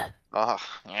Oh,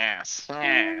 yes,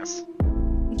 yes.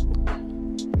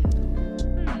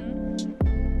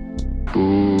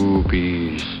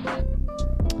 Boobies.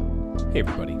 Hey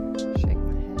everybody. Shake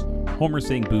my head. Homer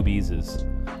saying boobies is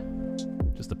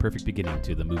just the perfect beginning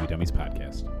to the Movie Dummies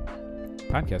podcast.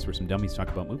 Podcast where some dummies talk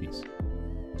about movies.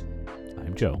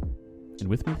 I'm Joe, and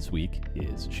with me this week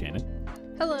is Shannon,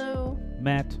 Hello.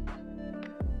 Matt,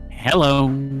 Hello.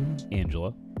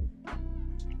 Angela,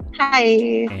 Hi.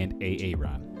 and AA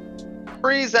Ron.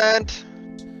 Present.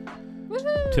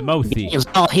 Woohoo. Timothy. He's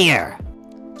all here.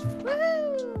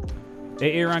 Woohoo.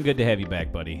 AA Ron, good to have you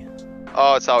back, buddy.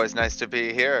 Oh, it's always nice to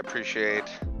be here. I appreciate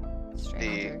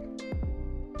Stranger.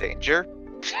 danger.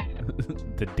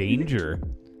 The danger.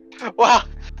 Well,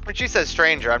 when she says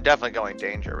stranger, I'm definitely going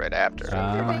danger right after.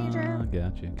 Danger.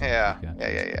 Gotcha.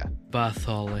 Yeah.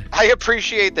 Bartholomew. I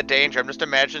appreciate the danger. I'm just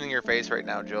imagining your face right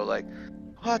now, Joe. Like,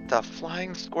 what the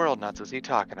flying squirrel nuts is he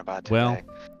talking about today? Well,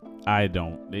 I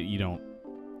don't. You don't.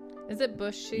 Is it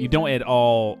bush season? You don't at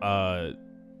all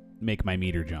make my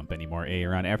meter jump anymore,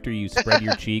 Aaron. After you spread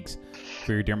your cheeks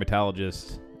for your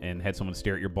dermatologist and had someone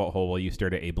stare at your butthole while you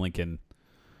stared at Abe Lincoln,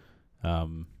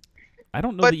 I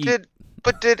don't know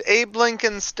But did Abe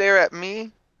Lincoln stare at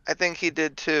me? I think he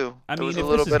did too. I It mean, was if a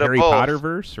little this is bit Harry of both. Potter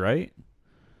verse, right?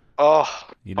 Oh,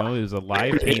 You know, it was a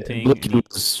live painting. Looking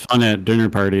was fun at dinner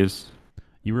parties.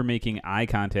 You were making eye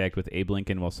contact with Abe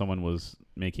Lincoln while someone was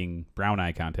making brown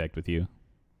eye contact with you.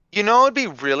 you know what would be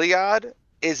really odd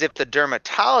is if the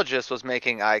dermatologist was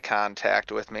making eye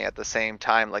contact with me at the same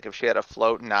time, like if she had a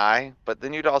floating eye. But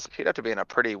then she'd have to be in a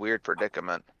pretty weird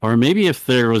predicament. Or maybe if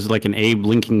there was like an Abe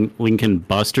Lincoln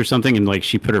bust or something, and like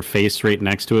she put her face right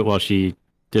next to it while she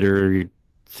did her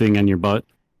thing on your butt.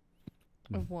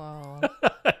 Whoa.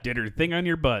 Did her thing on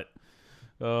your butt.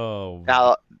 Oh,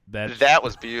 Now that's that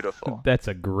was beautiful. that's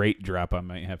a great drop I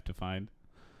might have to find.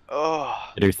 Oh,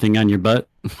 Did her thing on your butt.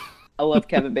 I love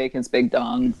Kevin Bacon's big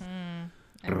dong.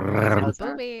 Everyone's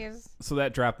got boobies. So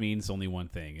that drop means only one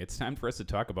thing. It's time for us to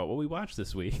talk about what we watched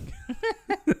this week.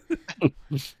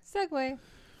 Segway.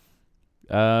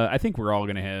 I think we're all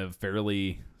going to have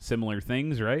fairly similar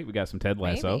things, right? We got some Ted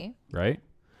Lasso, Maybe. right?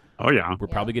 Oh yeah. We're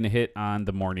probably going to hit on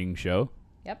the morning show.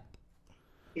 Yep.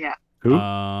 Who?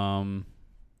 I'm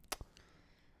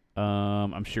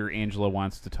sure Angela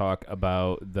wants to talk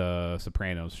about the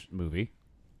Sopranos movie.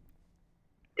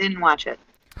 Didn't watch it.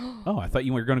 Oh, I thought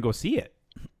you were going to go see it.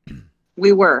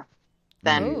 We were.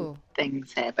 Then Ooh.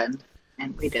 things happened,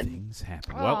 and we didn't. Things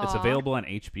happen. Well, it's Aw. available on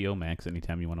HBO Max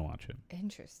anytime you want to watch it.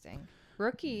 Interesting.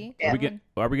 Rookie. Yeah.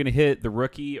 Are we gonna hit the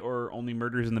Rookie or Only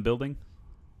Murders in the Building?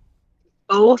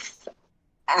 Both.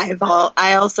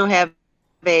 I also have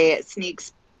a sneak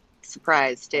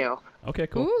surprise too. Okay,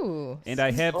 cool. Ooh. And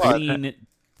I have What? seen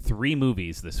 3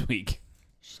 movies this week.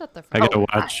 Shut the I fuck gotta up.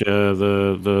 watch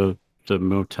the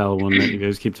motel one that you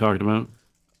guys keep talking about.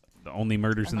 The Only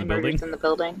Murders in the Only Building. Murders in the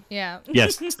building. Yeah.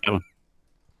 Yes, that one.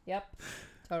 Yep.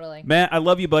 Totally. Matt, I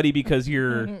love you, buddy, because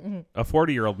you're a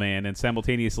 40-year-old man and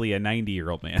simultaneously a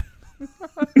 90-year-old man.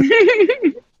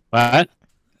 What?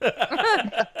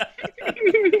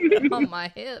 On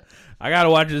my hip. I gotta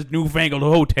watch this newfangled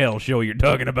hotel show you're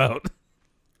talking about.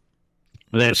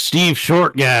 That Steve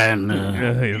Short guy and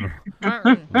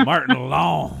Martin. Martin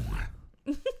Long.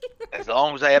 as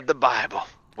long as I have the Bible,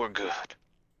 we're good.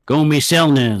 Gomi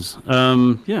Selnez.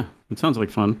 Yeah, it sounds like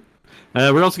fun.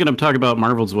 We're also gonna talk about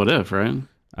Marvel's What If, right?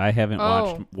 I haven't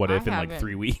watched Oh, What I If in like haven't.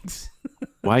 3 weeks.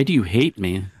 Why do you hate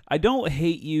me? I don't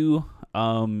hate you.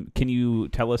 Can you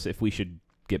tell us if we should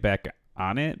get back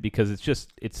on it? Because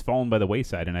it's fallen by the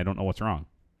wayside and I don't know what's wrong.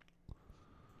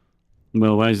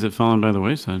 Well, why is it falling by the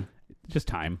wayside? Just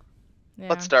time. Yeah.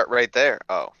 Let's start right there.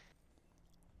 Oh,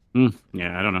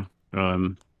 Yeah, I don't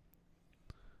know.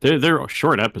 They're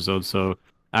short episodes, so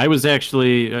I was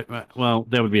actually well,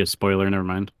 that would be a spoiler. Never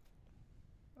mind.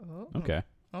 Oh, Okay.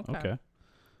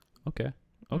 Okay.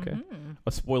 Okay. Mhm.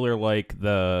 A spoiler like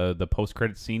the post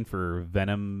credit scene for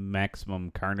Venom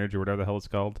Maximum Carnage or whatever the hell it's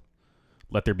called.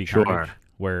 Let There Be Sure. Carnage,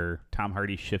 where Tom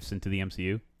Hardy shifts into the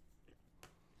MCU.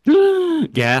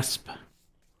 Gasp.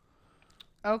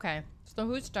 Okay. So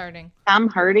who's starting? Tom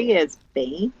Hardy is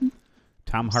Bane.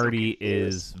 Tom so Hardy confused.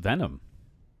 is Venom.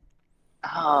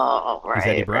 Oh, right.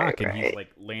 He's Eddie Brock, right, and he's like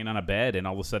laying on a bed, and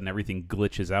all of a sudden everything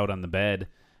glitches out on the bed,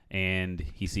 and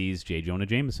he sees J. Jonah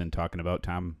Jameson talking about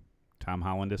Tom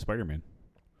Holland as Spider-Man.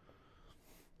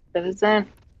 Isn't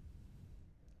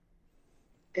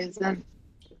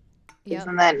Yep.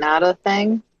 isn't that not a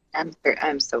thing?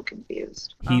 I'm so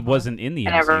confused. He Uh-huh. wasn't in the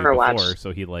I MCU never before, watched.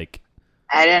 so he like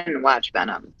I didn't watch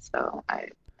Venom, so I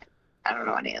don't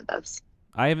know any of this.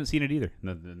 I haven't seen it either.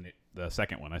 The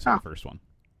second one, I saw Oh. the first one.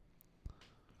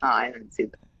 Oh, I haven't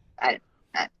seen. I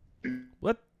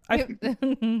What? I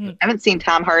haven't seen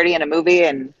Tom Hardy in a movie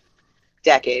in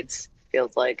decades.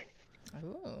 Feels like.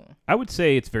 Ooh. I would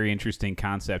say it's a very interesting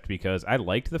concept because I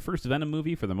liked the first Venom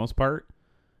movie for the most part,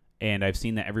 and I've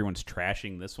seen that everyone's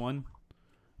trashing this one,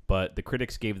 but the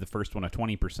critics gave the first one a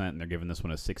 20%, and they're giving this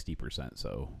one a 60%.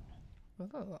 So,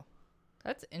 Ooh.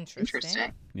 That's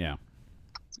Interesting. yeah.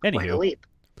 Quite a Anywho, leap.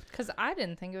 Because I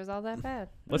didn't think it was all that bad.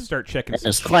 let's start checking some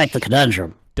It's quite the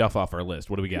conundrum. stuff off our list.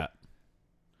 What do we got?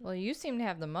 Well, you seem to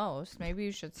have the most. Maybe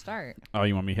you should start. Oh,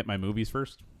 you want me to hit my movies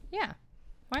first? Yeah.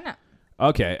 Why not?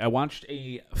 Okay, I watched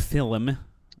a film,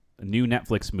 a new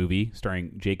Netflix movie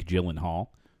starring Jake Gyllenhaal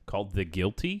called The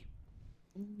Guilty,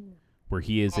 where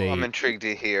he is I'm a intrigued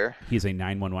to hear. he's a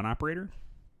 911 operator.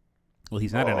 Well,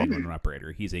 he's not a 911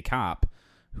 operator. He's a cop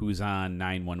who's on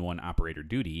 911 operator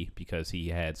duty because he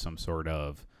had some sort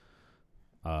of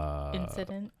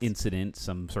incident,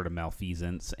 some sort of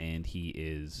malfeasance, and he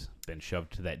is been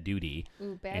shoved to that duty.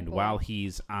 Ooh, bad And boy. while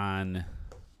he's on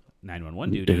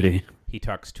 911 duty, he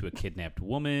talks to a kidnapped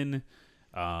woman,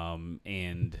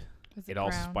 and Was it all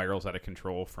brown? spirals out of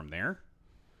control from there.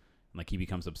 Like, he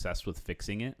becomes obsessed with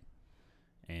fixing it,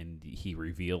 and he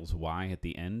reveals why at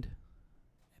the end.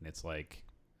 And it's like,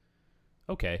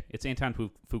 okay, it's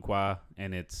Anton Fuqua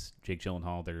and it's Jake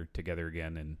Gyllenhaal. They're together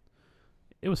again, and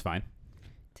it was fine.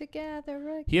 Together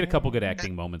again. He had a couple good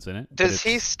acting moments in it. but Does he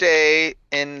it's- stay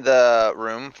in the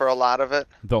room for a lot of it?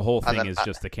 The whole and thing then is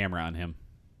just the camera on him.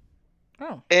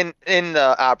 Oh. In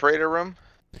the operator room?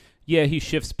 Yeah, he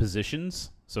shifts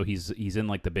positions, so he's in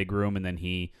like the big room, and then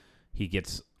he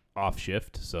gets off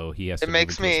shift, so he has to It move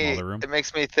makes into a me smaller room. it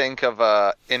makes me think of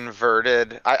a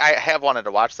inverted. I have wanted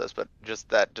to watch this, but just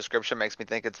that description makes me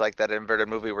think it's like that inverted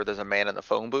movie where there's a man in the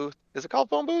phone booth. Is it called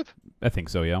phone booth? I think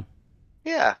so, yeah.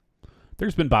 Yeah.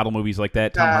 There's been bottle movies like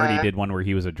that. Tom Hardy Uh, did one where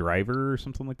he was a driver or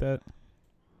something like that.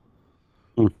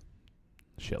 Hmm.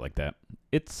 Shit like that.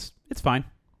 It's fine.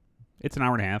 It's an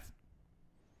hour and a half.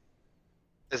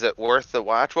 Is it worth the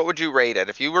watch? What would you rate it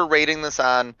if you were rating this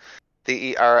on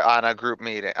the or on a group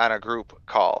meeting, on a group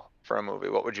call for a movie?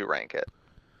 What would you rank it?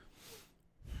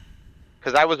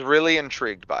 Because I was really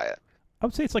intrigued by it. I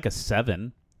would say it's like a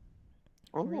 7.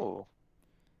 Ooh.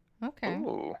 Okay.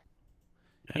 Ooh.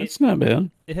 It's not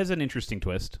bad. It has an interesting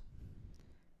twist.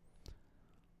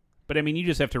 But I mean, you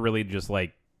just have to really just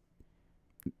like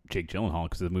Jake Gyllenhaal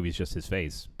because the movie's just his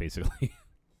face, basically.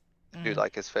 Do you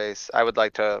like his face? I would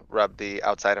like to rub the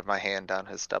outside of my hand on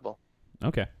his stubble.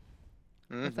 Okay.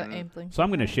 With the Mhm. aiming. So I'm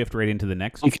going to shift right into the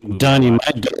next You can movie. Donnie I my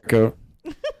watched. Darko.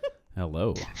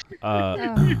 Hello.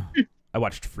 Oh. I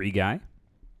watched Free Guy.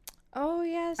 Oh,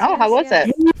 yes. Oh, how was yes.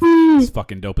 it? It's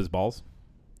fucking dope as balls.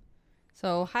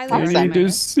 So, highly I I need need recommend.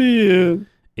 to see it.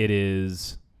 It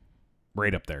is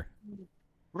right up there.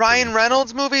 Ryan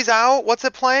Reynolds movie's out. What's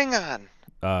it playing on?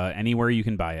 Anywhere you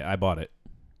can buy it. I bought it.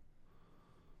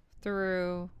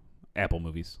 Through. Apple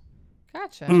Movies.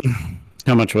 Gotcha.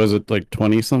 How much was it? Like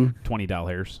 20 some?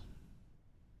 $20.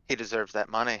 He deserves that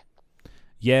money.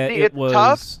 Yeah, Hey, it it's was.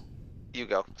 tough. You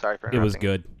go. Sorry for It was interrupting.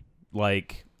 good.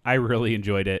 Like, I really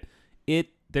enjoyed it.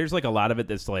 There's like a lot of it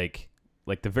that's like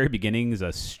the very beginning is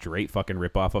a straight fucking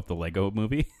ripoff of the Lego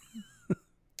movie.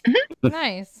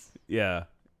 Nice. Yeah.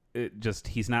 It just,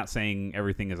 he's not saying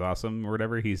everything is awesome or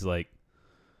whatever. He's like,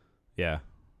 yeah.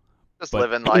 Just But-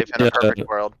 living life in a Yeah. perfect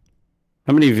world.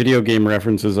 How many video game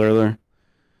references are there?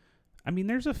 I mean,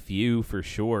 there's a few for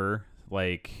sure.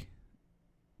 Like,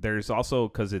 there's also,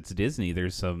 because it's Disney,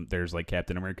 there's like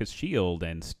Captain America's shield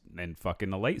and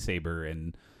fucking a lightsaber,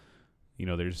 and you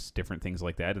know, there's different things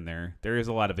like that in there. There is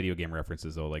a lot of video game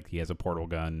references though. Like, he has a portal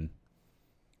gun.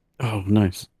 Oh,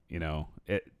 nice. You know,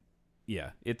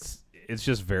 it's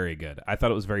just very good. I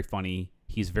thought it was very funny.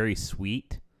 He's very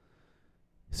sweet.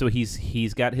 So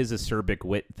he's got his acerbic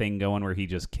wit thing going where he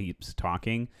just keeps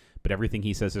talking, but everything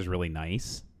he says is really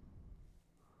nice.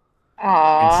 Aw,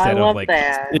 I Instead of, love like,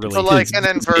 that. really- So like It's an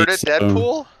Disney, inverted so-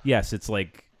 Deadpool? Yes, it's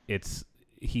like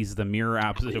he's the mirror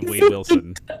opposite of Wade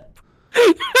Wilson.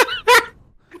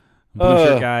 Blue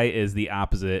shirt guy is the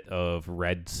opposite of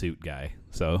red suit guy.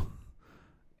 So,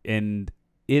 and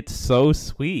it's so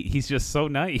sweet. He's just so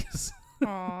nice.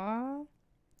 Aww.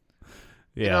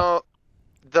 Yeah. You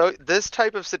know, this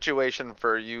type of situation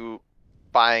for you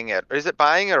buying it, is it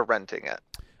buying it or renting it?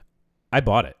 I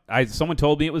bought it. Someone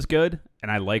told me it was good, and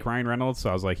I like Ryan Reynolds, so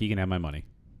I was like, he can have my money.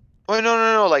 Well,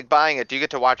 no. Like buying it. Do you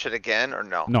get to watch it again or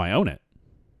no? No, I own it.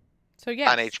 So, yes.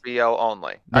 On HBO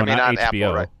only. No, I mean, not on HBO.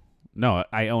 Apple, right? No,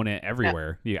 I own it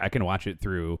everywhere. Yeah, I can watch it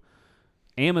through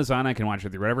Amazon. I can watch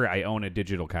it through whatever. I own a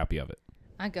digital copy of it.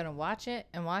 I'm gonna watch it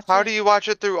and watch How it. do you watch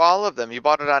it through all of them? You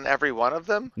bought it on every one of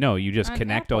them? No, you just On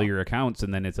connect all Apple. your accounts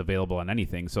and then it's available on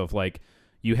anything. So if like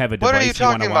you have a What are you device you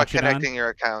want talking to about watch it on, connecting your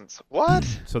accounts? What?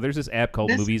 so there's this app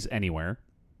called This- Movies Anywhere.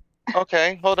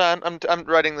 Okay, hold on. I'm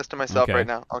writing this to myself Okay. right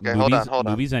now. Okay, Movies, hold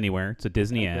on. Movies Anywhere. It's a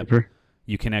Disney app. Paper,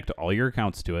 You connect all your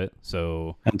accounts to it.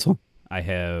 So pencil. I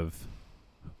have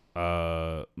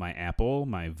my Apple,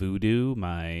 my Vudu,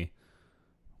 my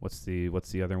what's the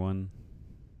other one?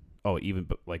 Oh, even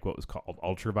like what was called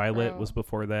Ultraviolet Bro, was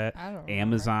before that. I don't remember.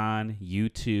 Amazon,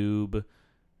 YouTube,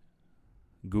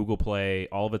 Google Play,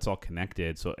 all of it's all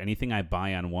connected. So anything I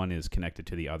buy on one is connected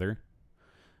to the other,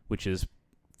 which is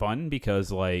fun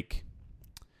because like,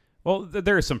 well,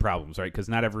 there are some problems, right? Because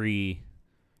not every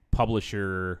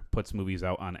publisher puts movies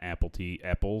out on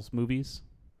Apple's movies.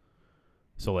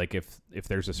 So like if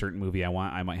there's a certain movie I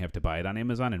want, I might have to buy it on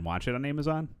Amazon and watch it on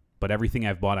Amazon. But everything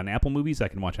I've bought on Apple movies, I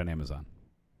can watch on Amazon.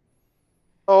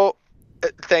 Oh,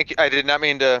 thank you. I did not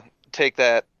mean to take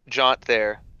that jaunt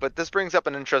there, but this brings up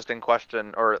an interesting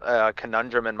question or a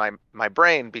conundrum in my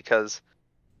brain because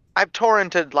I've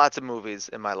torrented lots of movies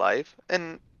in my life,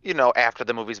 and after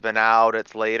the movie's been out,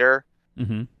 it's later.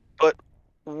 Mm-hmm. But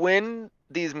when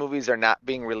these movies are not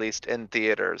being released in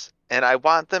theaters, and I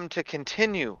want them to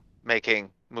continue making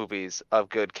movies of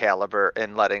good caliber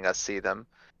and letting us see them,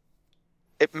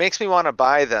 it makes me want to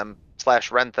buy them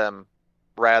 / rent them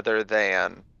rather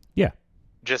than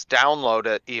just download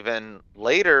it even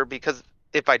later, because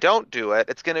if I don't do it,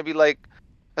 it's going to be like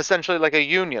essentially like a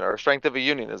union or a strength of a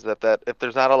union is that if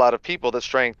there's not a lot of people, the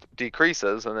strength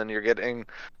decreases and then you're getting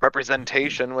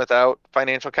representation without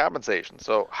financial compensation.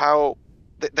 So how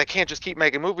they can't just keep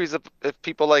making movies if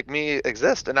people like me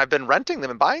exist, and I've been renting them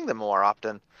and buying them more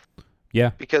often. Yeah.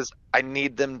 Because I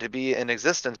need them to be in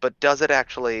existence, but does it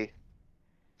actually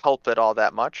help it all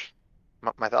that much?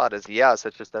 My thought is yes,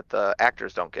 it's just that the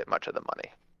actors don't get much of the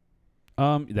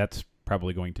money. That's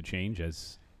probably going to change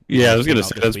as Yeah, I was came gonna out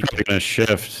say this that's week. probably gonna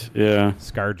shift. Yeah.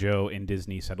 ScarJo and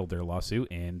Disney settled their lawsuit,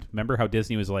 and remember how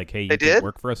Disney was like, "Hey, you They can't did?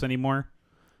 work for us anymore."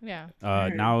 Yeah.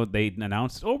 Now they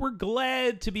announced, "Oh, we're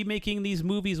glad to be making these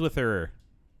movies with her."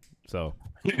 So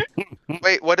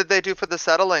Wait, what did they do for the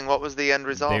settling? What was the end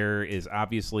result? there is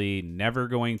obviously never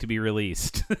going to be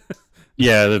released.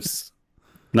 Yeah, that's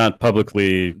not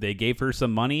publicly. They gave her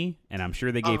some money, and I'm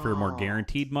sure they gave her more Oh.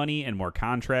 guaranteed money and more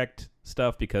contract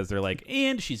stuff because they're like,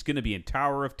 and she's going to be in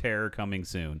Tower of Terror coming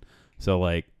soon. So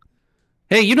like,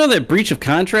 Hey, you know that breach of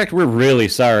contract? We're really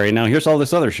sorry. Now here's all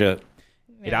this other shit.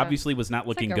 it Yeah. obviously was not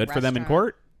looking like a good for them in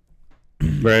restaurant.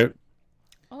 court. Right.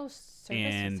 Oh, service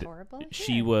And is horrible.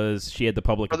 she Yeah. she had the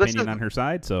public Well, this opinion is- on her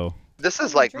side. So This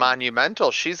is Oh, like true.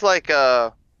 monumental. She's like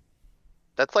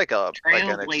that's like an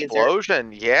Trailblazer.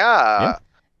 explosion. Yeah.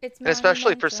 It's And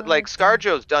especially for like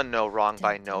monumental. ScarJo's done no wrong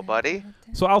by nobody.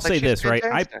 so I'll Like, say she's this, right?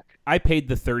 fantastic. I paid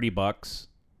the $30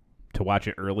 to watch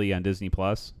it early on Disney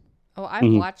Plus. Oh, I've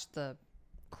Mhm. watched the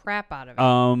crap out of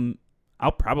it.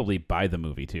 I'll probably buy the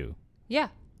movie too Yeah.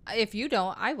 If you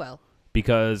don't, I will.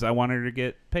 because I want her to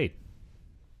get paid.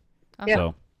 Okay.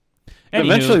 So anywho,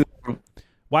 Eventually,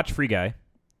 watch Free Guy.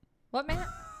 What, Matt?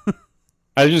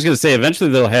 I was just gonna say, eventually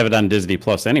they'll have it on Disney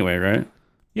Plus anyway, right?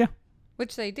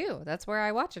 Which they do. That's where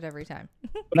I watch it every time.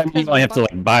 But I mean, you don't have to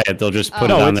like buy it. They'll just put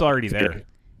Oh. it No, on. it's the- already there.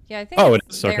 Yeah, I think Oh, it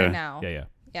it's is, there okay. now. Yeah.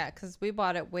 Yeah, because we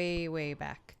bought it way, way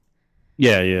back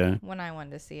Yeah, yeah. when I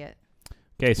wanted to see it.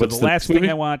 Okay, so What's the the last next thing movie?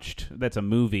 I watched that's a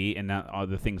movie, and not all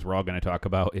the things we're all going to talk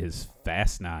about, is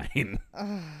Fast 9.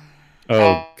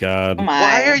 Oh God. Oh my.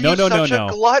 Why are you No, no, no, such no.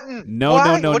 a glutton? No,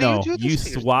 Why? no, What do no. do You this to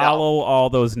yourself? swallow all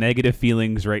those negative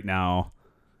feelings right now.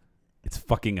 It's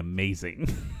fucking amazing.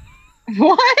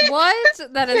 What? What?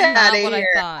 That is Get not outta what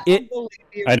here. I thought.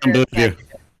 I don't believe you.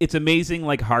 It's amazing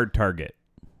like Hard Target.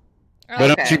 Why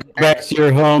don't Okay. you go back to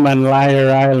your home on Liar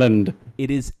Island? It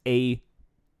is a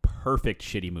perfect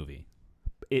shitty movie.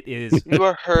 It is. You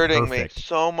are hurting Perfect. me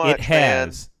so much, It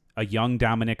has a young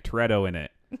Dominic Toretto in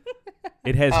it.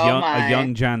 It has Oh a my.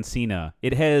 young John Cena.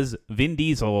 It has Vin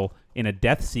Diesel in a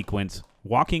death sequence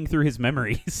walking through his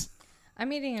memories.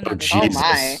 I'm eating another. Jesus. Oh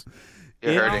my. man.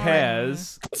 You're It hurting me.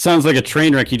 has. Sounds like a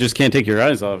train wreck. You just can't take your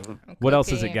eyes off. What else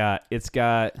has it Cookie. got? It's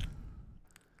got.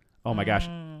 Oh my gosh!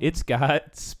 It's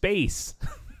got space.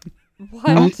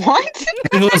 What? What?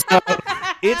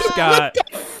 It's got.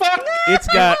 It's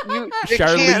got You can't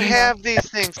Charlize. have these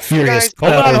things. You Furious.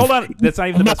 guys- Hold on. That's not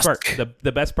even the best part.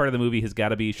 The best part of the movie has got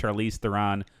to be Charlize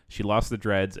Theron. She lost the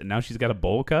dreads, and now she's got a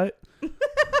bowl cut.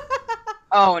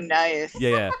 Oh, nice.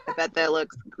 Yeah. I bet that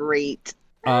looks great.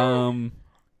 Um.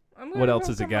 I'm gonna What else go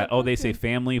has for it got? my Oh, they say cookie.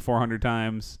 family 400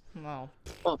 times. Well,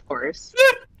 Well, of course.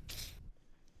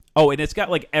 Oh, and it's got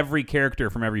like every character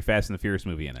from every Fast and the Furious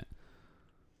movie in it.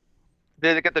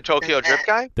 Did it get the Tokyo Drift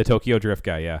guy? The Tokyo Drift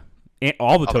guy, yeah. And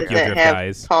all the Okay. Tokyo Does it Drift have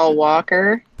guys. Paul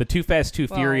Walker? The Too Fast, Too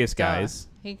Well, Furious duh. guys.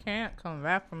 He can't come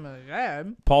back from the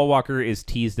dead. Paul Walker is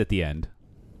teased at the end.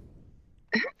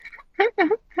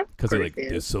 Because they're like, Course he is.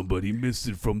 there's somebody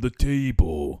missing from the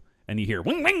table. And you hear,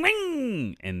 wing, wing,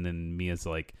 wing. And then Mia's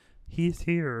like, he's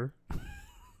here.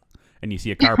 And you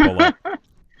see a car pull up.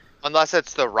 Unless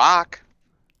it's The Rock.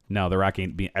 No, The Rock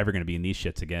ain't ever going to be in these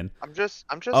shits again. I'm just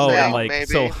Oh, saying. and like, maybe.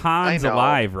 so Han's I know.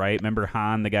 alive, right? Remember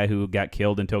Han, the guy who got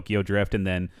killed in Tokyo Drift, and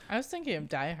then I was thinking of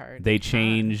Die Hard. they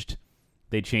changed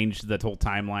the whole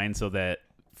timeline so that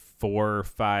 4,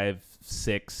 5,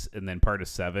 6, and then part of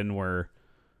 7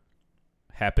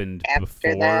 happened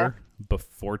After that?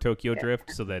 before Tokyo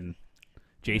Drift. So then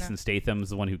Jason Statham's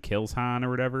the one who kills Han or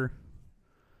whatever.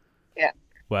 Yeah.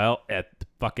 Well, at the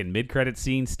fucking mid-credit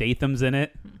scene, Statham's in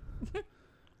it,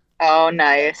 Oh,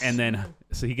 nice. and then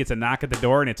so he gets a knock at the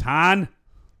door, and it's Han.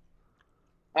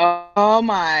 Oh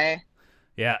my.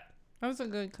 Yeah. That was a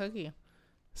good cookie.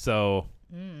 So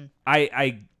Mm.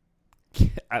 I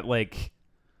like.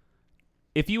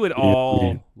 If you would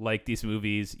all like these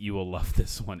movies, you will love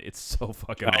this one. It's so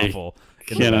fucking I awful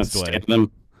in the Cannot best way. stand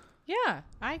them. Yeah,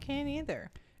 I can't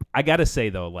either. I gotta say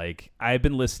though, like I've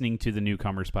been listening to the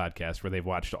Newcomers podcast where they've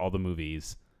watched all the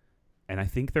movies, and I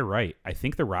think they're right. I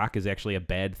think The Rock is actually a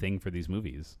bad thing for these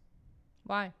movies.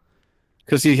 Why?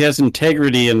 Because he has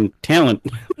integrity and talent.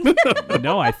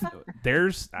 No,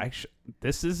 there's actually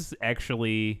this is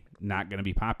actually not going to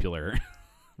be popular.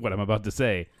 What I'm about to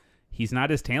say, he's not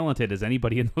as talented as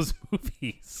anybody in those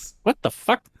movies. What the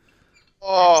fuck?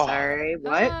 Oh, Sorry.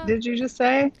 What did you just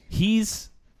say?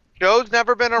 Joe's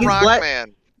never been a He's rock what?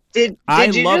 man. Did I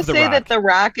you love just The say Rock. that The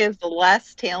Rock is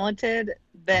less talented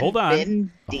than Hold on.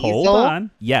 Vin Diesel? Hold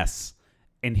on. Yes.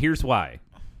 And here's why.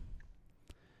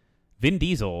 Vin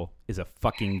Diesel is a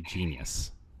fucking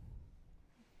genius.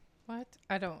 What?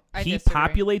 I He disagree.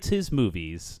 populates his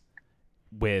movies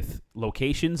with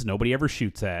locations nobody ever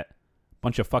shoots at,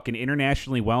 bunch of fucking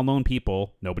internationally well-known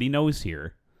people nobody knows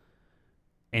here,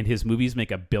 and his movies make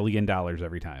 $1 billion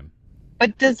every time.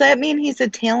 But does that mean he's a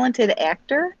talented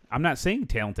actor? I'm not saying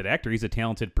talented actor. He's a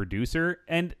talented producer.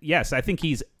 And yes, I think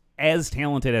he's as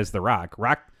talented as The Rock.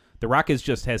 The Rock has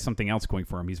something else going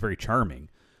for him. He's very charming.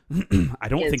 I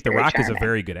don't He is think The very Rock is a charming.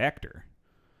 very good actor.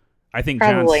 I think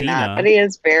Probably John Cena not, but he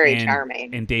is very and,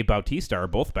 charming. and Dave Bautista are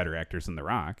both better actors than The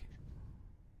Rock.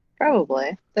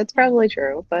 Probably. That's probably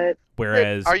true, but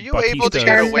Whereas Are you Bautista, able to get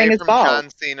Charming away as from balls. John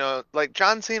Cena? Like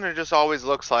John Cena just always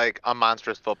looks like a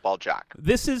monstrous football jock.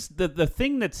 This is the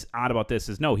thing that's odd about this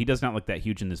is no, he does not look that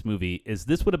huge in this movie. Is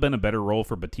this would have been a better role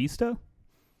for Batista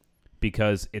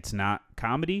because it's not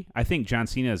comedy. I think John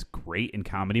Cena is great in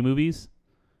comedy movies.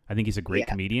 I think he's a great Yeah.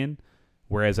 comedian.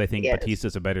 Whereas I think He is.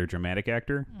 Batista's a better dramatic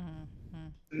actor.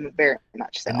 very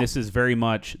much so. And this is very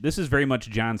much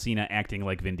John Cena acting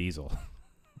like Vin Diesel.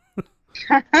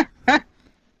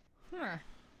 Huh.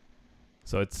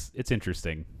 So it's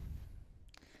interesting.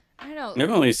 I know. I've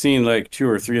only seen like 2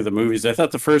 or 3 of the movies. I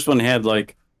thought the first one had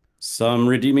like some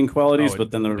redeeming qualities, Oh,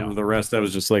 but then no. the rest I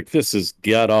was just like, this is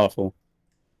god awful.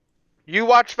 You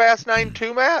watch Fast 9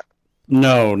 too, Matt?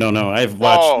 No. I've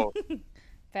watched Oh,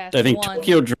 Fast I think one.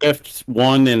 Tokyo Drift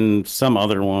 1 and some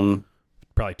other one.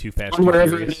 Probably Too Fast, One Too where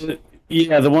Furious.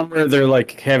 yeah, the one where they're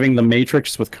like having the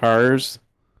Matrix with cars,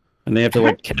 and they have to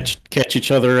like catch each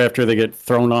other after they get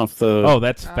thrown off the. Oh,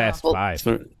 that's Oh. Fast Well, 5.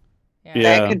 So- Yeah.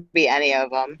 Yeah. That could be any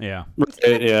of them. Yeah.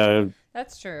 right, yeah.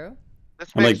 That's true. this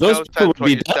I'm like, makes those no people sense would what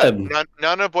be you said. dead.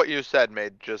 None of what you said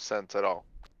made just sense at all.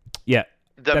 Yeah.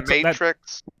 The That's- that-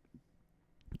 Matrix.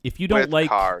 If you don't With like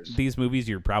cars. these movies,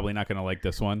 you're probably not going to like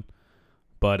this one.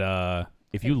 But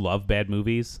if you love bad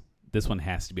movies, this one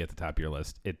has to be at the top of your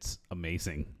list. It's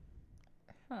amazing.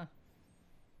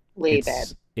 Leave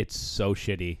it. It's so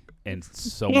shitty and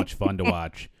so much fun to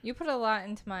watch. You put a lot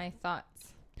into my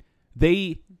thoughts.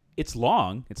 It's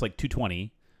long. It's like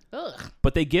 220, Ugh.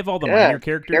 but they give all the Good minor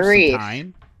characters grief. some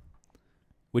time,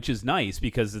 which is nice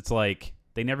because it's like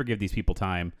they never give these people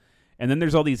time. And then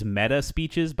there's all these meta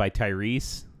speeches by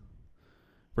Tyrese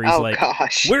where he's Oh like,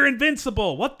 gosh. "We're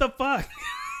invincible. What the fuck?"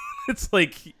 It's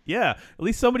like, yeah, at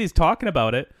least somebody's talking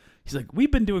about it. He's like,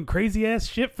 "We've been doing crazy ass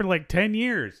shit for like 10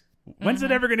 years. When's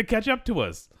it ever going to catch up to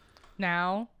us?"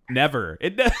 Now. Never.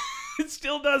 It it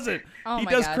still doesn't. Oh He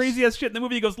my does gosh. crazy ass shit in the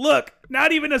movie. He goes, "Look,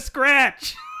 not even a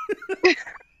scratch."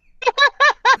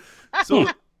 So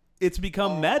it's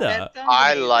become meta. That sounds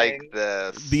I amazing. like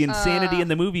this. The insanity in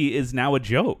the movie is now a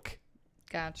joke.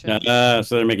 Gotcha.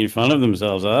 So they're making fun of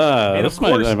themselves. And of That's my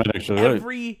course, I might actually like.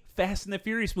 every Fast and the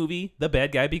Furious movie, the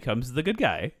bad guy becomes the good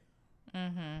guy.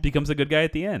 becomes a good guy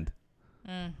at the end.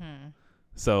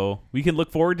 So we can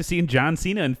look forward to seeing John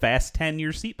Cena in Fast 10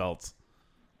 Your Seatbelts.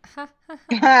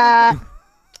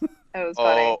 That was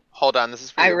funny. Oh, hold on. This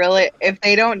is for I you. really, if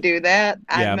they don't do that,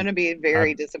 Yeah, I'm gonna be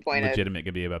very I'm disappointed. Legitimate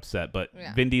gonna be upset, but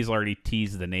Yeah. Vin Diesel already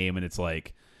teased the name, and it's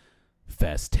like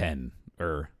Fast 10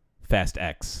 or Fast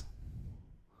X.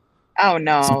 Oh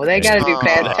no, they gotta do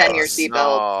Fast 10 Your Seatbelt.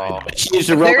 No. Change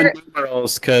the Roman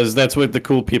numerals because that's what the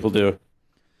cool people do.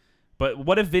 But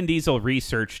what if Vin Diesel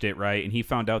researched it right, and he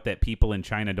found out that people in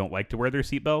China don't like to wear their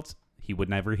seatbelts? He would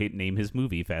never name his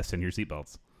movie Fast 10 Your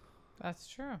Seatbelts. That's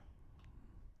true.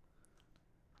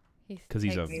 Because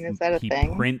he's Is that a he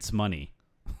thing? prints money.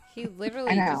 He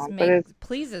literally I know, just but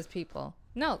pleases people.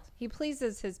 No, he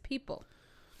pleases his people.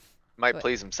 Might But-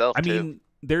 please himself, I too. mean,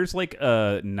 there's like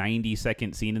a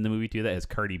 90-second scene in the movie too that has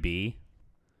Cardi B,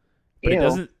 but it Ew.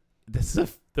 doesn't. This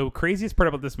is the craziest part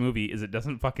about this movie is it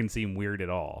doesn't fucking seem weird at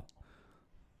all.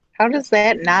 How does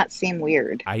that not seem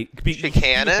weird? Is she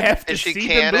canon? Is she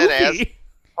canon as-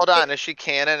 Hold on. Is she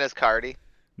canon as Cardi?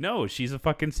 No, she's a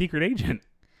fucking secret agent.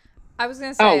 I was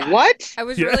gonna say. Oh, what? I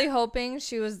was Yeah. really hoping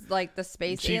she was like the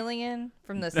space alien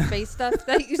from the space stuff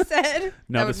that you said.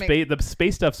 No, That the would space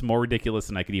space stuff's more ridiculous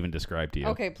than I could even describe to you.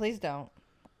 Okay, please don't.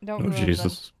 Don't Oh, ruin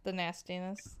Jesus. the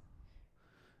nastiness.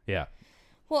 Yeah.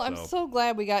 Well, I'm So- so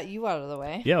glad we got you out of the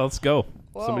way. Yeah, let's go.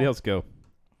 Whoa. Somebody else go.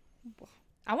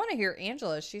 I want to hear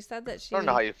Angela. She said that she I don't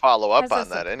know how you follow up has a on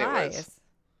that, anyways. surprise.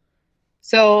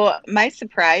 So my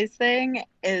surprise thing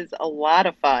is a lot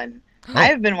of fun.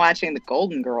 I've been watching The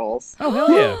Golden Girls. Oh,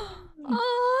 hell yeah.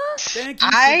 Aw. Thank you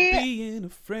I- for being a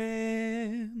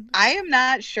friend. I am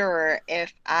not sure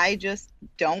if I just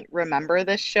don't remember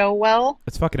this show well,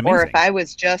 That's fucking or amazing. if I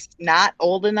was just not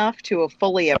old enough to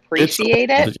fully appreciate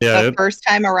it yeah, the first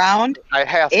time around. I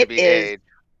have to It be is- aged.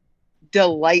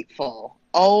 Delightful.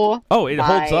 Oh Oh, it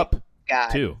holds my up God.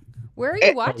 too. Where are you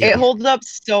It, watching? it holds up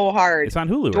so hard. It's on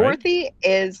Hulu, right? Dorothy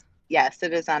is, yes,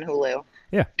 it is on Hulu.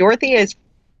 Yeah. Dorothy is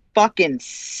fucking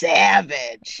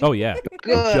savage. Oh yeah,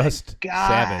 Good just God.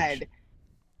 savage.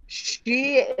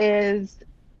 She is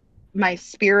my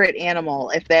spirit animal,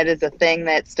 if that is a thing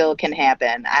that still can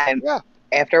happen.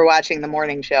 After watching the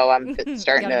morning show, I'm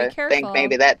starting Gotta be to careful. think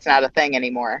maybe that's not a thing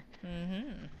anymore.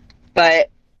 Mm-hmm. But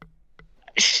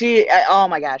oh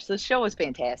my gosh, this show was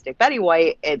fantastic. Betty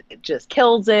White, it just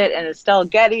kills it. And Estelle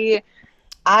Getty,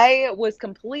 I was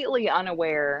completely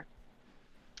unaware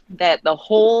that the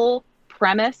whole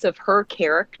premise of her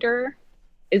character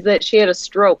is that she had a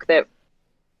stroke that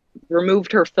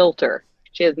removed her filter.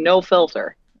 She has no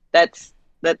filter. That's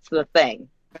the thing.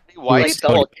 Betty White. Like the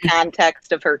whole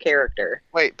context of her character.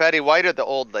 Wait, Betty White or the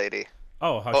old lady?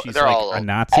 Oh, how Oh, she's they're like all a old.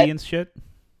 Nazi and shit.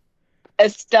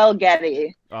 Estelle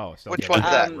Getty. Oh, so Which yeah, one's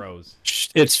that's that? Rose.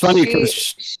 It's funny She,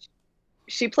 because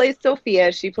she plays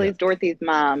Sophia. She plays Dorothy's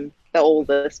mom, the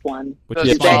oldest one. Which She's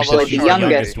is She's funny actually because the she's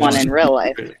youngest one in real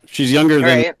life. she's younger than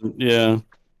Right. yeah.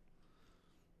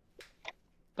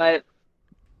 But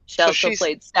she So also she's-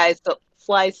 played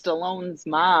Sly Stallone's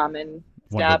mom in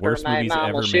One of Stop the or worst My movies Mom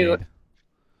ever Will Shoot.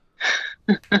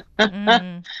 made.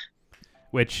 Mm-hmm.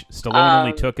 Which Stallone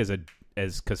only Um, took as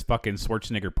because fucking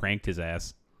Schwarzenegger pranked his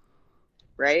ass.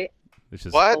 Right? Which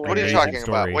is What? an What are you amazing talking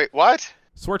story. about? Wait, what?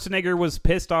 Schwarzenegger was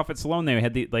pissed off at Stallone. They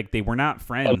had they were not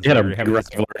friends. they had a They were having big this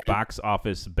rivalry. box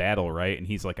office battle, right? And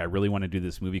he's like, I really want to do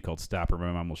this movie called Stop or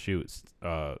My Mom Will Shoot.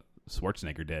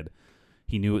 Schwarzenegger did.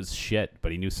 He knew it was shit,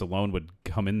 but he knew Stallone would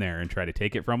come in there and try to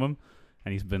take it from him,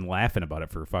 and he's been laughing about it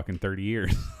for fucking 30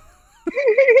 years.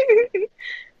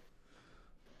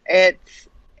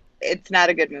 It's not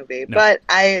a good movie, No. but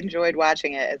I enjoyed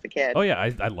watching it as a kid. Oh yeah,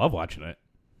 I love watching it.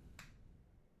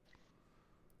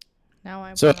 Now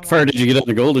I So how wanna far watch did you get on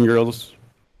the Golden Girls?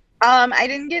 I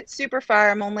didn't get super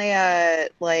far. I'm only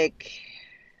like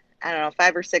I don't know,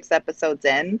 5 or 6 episodes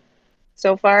in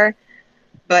so far,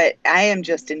 but I am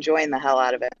just enjoying the hell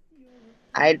out of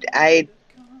it.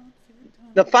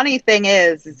 The funny thing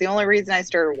is the only reason I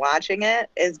started watching it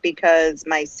is because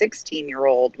my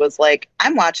 16-year-old was like,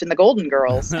 "I'm watching the Golden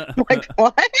Girls." I'm like,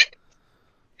 what?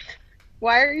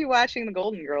 Why are you watching the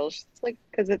Golden Girls? She's like,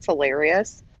 because it's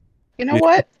hilarious. You know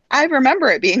what? I remember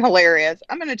it being hilarious.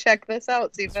 I'm gonna check this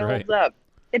out, see if That's it right. holds up.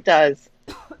 It does.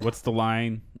 What's the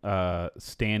line?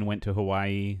 Stan went to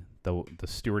Hawaii. The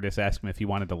stewardess asked him if he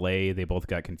wanted to lay. They both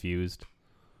got confused.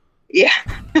 Yeah.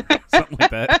 Something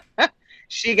like that.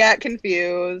 She got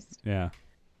confused. Yeah.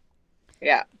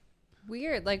 Yeah.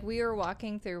 Weird. Like we were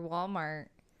walking through Walmart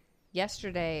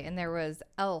yesterday, and there was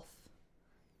Elf,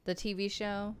 the TV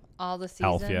show, all the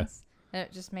seasons. Elf, yeah. And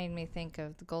it just made me think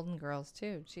of the Golden Girls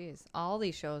too. Jeez, all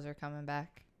these shows are coming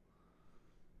back.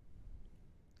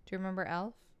 Do you remember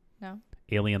Elf? No.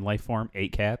 Alien life form,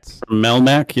 8 cats.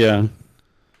 Melmac, yeah.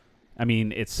 I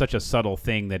mean, it's such a subtle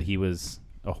thing that he was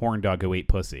a horn dog who ate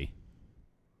pussy.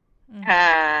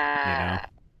 Ah.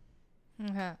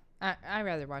 Uh-huh. I'd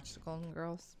rather watch the Golden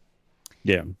Girls.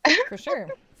 Yeah. For sure.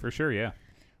 For sure, yeah.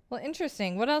 Well,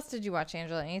 interesting. What else did you watch,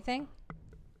 Angela? Anything?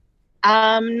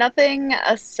 Nothing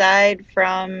aside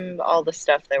from all the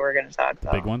stuff that we're going to talk The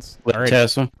about. big ones. With All right.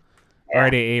 Tessa. All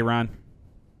right, Aaron.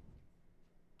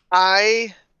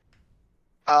 I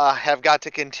have got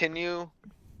to continue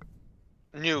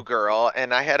New Girl,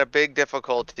 and I had a big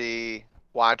difficulty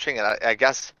watching it. I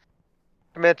guess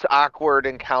Schmidt's awkward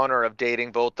encounter of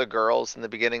dating both the girls in the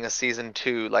beginning of season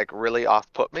 2 like really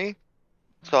off-put me.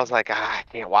 So I was like, I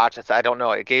can't watch this. I don't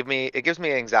know. It gives me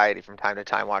anxiety from time to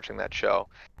time watching that show.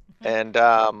 And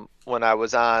when I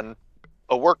was on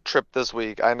a work trip this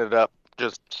week, I ended up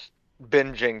just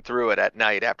binging through it at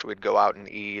night after we'd go out and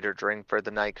eat or drink for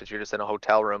the night because you're just in a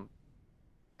hotel room,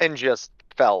 and just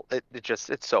felt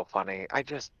it's so funny.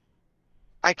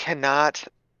 I cannot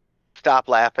stop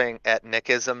laughing at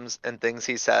Nickisms and things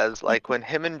he says. Like when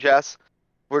him and Jess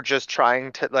were just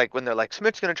trying to, like, when they're like,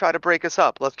 Smith's gonna try to break us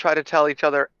up, let's try to tell each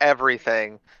other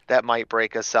everything that might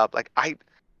break us up. Like I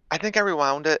think I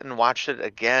rewound it and watched it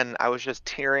again. I was just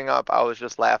tearing up. I was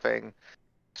just laughing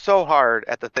so hard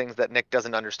at the things that Nick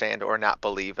doesn't understand or not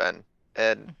believe in.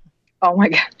 And Oh my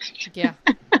god. Yeah.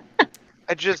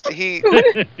 I just he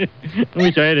I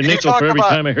wish I had a nickel talk for every about-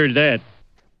 time I heard that.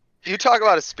 you talk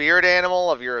about a spirit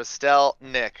animal of your Estelle,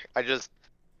 Nick. I just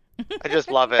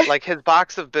love it. Like his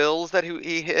box of bills that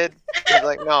he hid. He's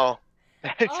like, no.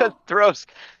 He just throws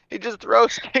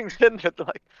things in there,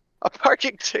 like a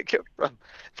parking ticket from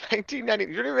 1990.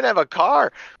 You don't even have a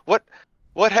car.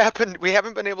 What happened? We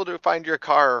haven't been able to find your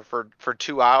car for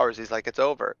 2 hours. He's like, it's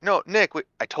over. No, Nick,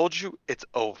 I told you it's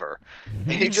over.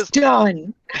 And he just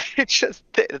Done.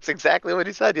 it's exactly what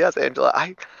he said. Yes, Angela.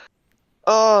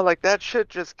 Like that shit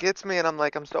just gets me, and I'm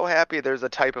like, I'm so happy there's a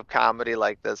type of comedy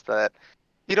like this that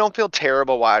you don't feel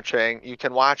terrible watching. You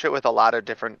can watch it with a lot of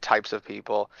different types of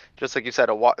people. Just like you said,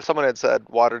 someone had said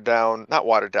not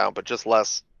watered down, but just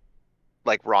less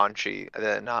like raunchy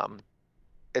than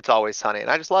It's Always Sunny, and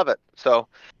I just love it. So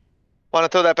want to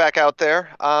throw that back out there.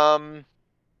 I'm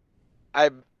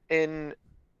in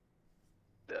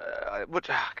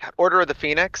Order of the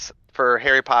Phoenix for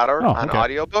Harry Potter on okay.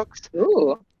 audiobooks.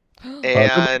 Ooh.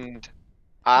 And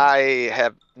I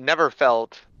have never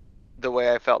felt the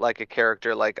way I felt like a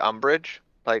character like Umbridge.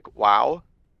 Like, wow.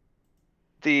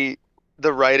 The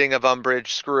writing of Umbridge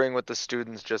screwing with the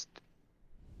students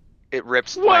it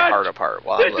rips my What? heart apart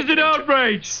while This I'm is an listening to it.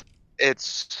 outrage!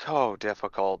 It's so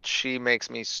difficult. She makes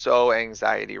me so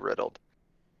anxiety riddled.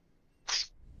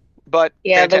 But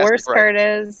Yeah, the fantastic worst writing. part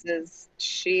is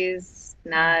she's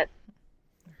not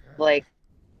like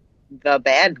the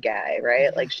bad guy,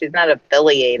 right? Like she's not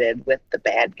affiliated with the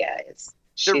bad guys.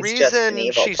 The She's just an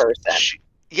reason evil person. she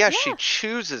Yeah.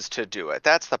 chooses to do it.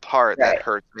 That's the part Right. that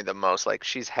hurts me the most. Like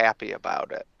she's happy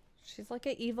about it. She's like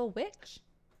an evil witch.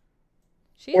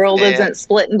 She's World Yeah. isn't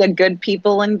split into good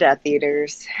people and Death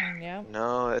Eaters. Yeah.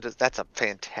 No, it is. That's a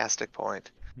fantastic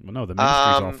point. Well, no, the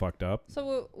ministry's all Um, fucked up.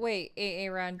 So wait,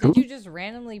 Aaron, did you just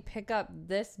randomly pick up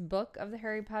this book of the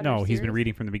Harry Potter No, he's been series?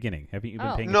 reading from the beginning. Haven't you been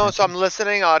Oh. paying No, so I'm attention?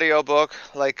 listening audiobook,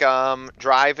 like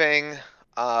driving,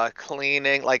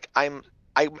 cleaning. Like I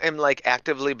am like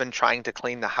actively been trying to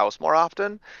clean the house more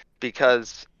often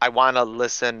because I want to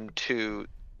listen to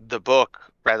the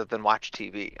book rather than watch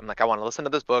TV. I'm like, I want to listen to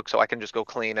this book so I can just go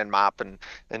clean and mop and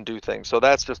do things. So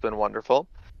that's just been wonderful.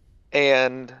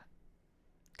 And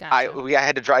Gotcha. I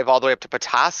had to drive all the way up to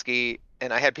Petoskey,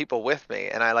 and I had people with me,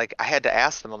 and I had to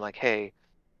ask them. I'm like, hey,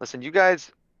 listen, you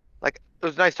guys, like, it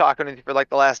was nice talking to you for like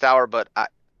the last hour, but I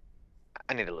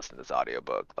need to listen to this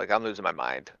audiobook. Like, I'm losing my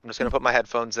mind. I'm just gonna put my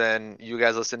headphones in. You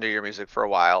guys listen to your music for a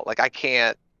while. Like, I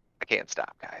can't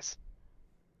stop, guys.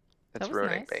 It's That was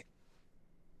ruining nice. me.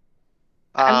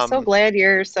 I'm so glad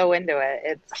you're so into it.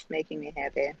 It's making me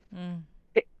happy. Mm.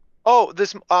 Oh,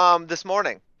 this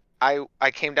morning,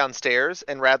 I came downstairs,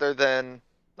 and rather than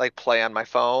like play on my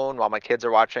phone while my kids are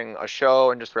watching a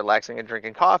show and just relaxing and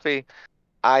drinking coffee,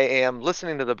 I am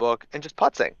listening to the book and just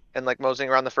putzing and like moseying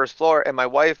around the first floor. And my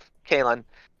wife, Kaylin,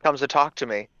 comes to talk to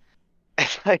me,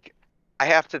 and like I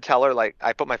have to tell her, like,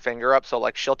 I put my finger up, so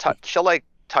like she'll like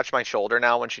touch my shoulder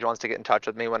now when she wants to get in touch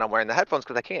with me when I'm wearing the headphones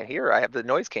because I can't hear her. I have the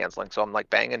noise canceling, so I'm like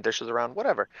banging dishes around,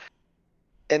 whatever.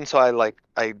 And so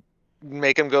I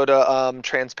make him go to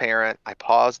transparent. I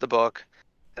pause the book,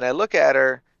 and I look at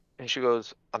her, and she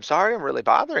goes, "I'm sorry, I'm really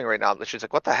bothering right now." She's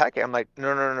like, "What the heck?" I'm like,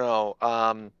 "No.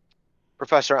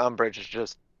 Professor Umbridge is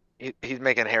just he's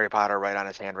making Harry Potter right on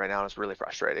his hand right now, and it's really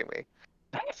frustrating me.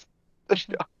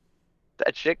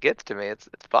 That shit gets to me. It's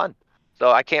fun.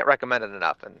 So I can't recommend it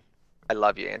enough. And I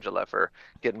love you, Angela, for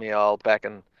getting me all back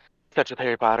in touch with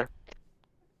Harry Potter.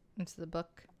 Into the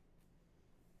book.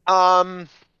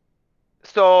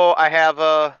 So I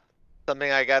have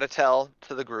something I gotta tell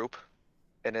to the group,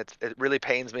 and it really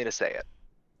pains me to say it.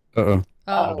 Uh-oh.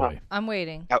 Oh boy. I'm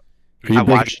waiting. Are you I breaking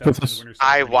watched- up with us?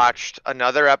 I watched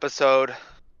another episode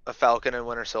of Falcon and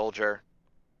Winter Soldier,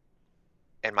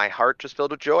 and my heart just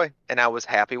filled with joy, and I was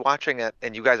happy watching it.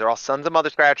 And you guys are all sons of mother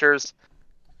scratchers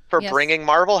for Yes. bringing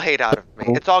Marvel hate out of me.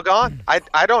 It's all gone.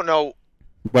 I don't know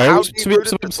Why How are we supposed to be deep-rooted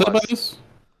so this upset about was. this?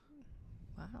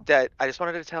 Wow. that. I just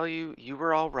wanted to tell you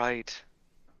were all right.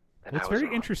 And Well, it's I was very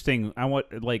wrong. interesting. I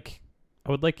would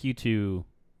like you to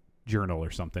journal or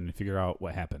something and figure out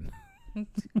what happened.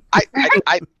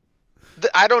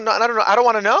 I don't know. I don't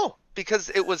want to know because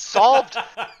it was solved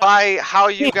by how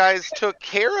you guys took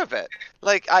care of it.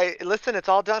 Like, listen, it's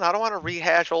all done. I don't want to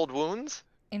rehash old wounds.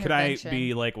 Could I Intervention.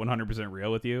 be like 100%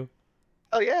 real with you?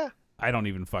 Oh yeah. I don't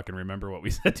even fucking remember what we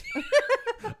said to you.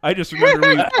 I just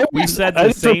remember we said I the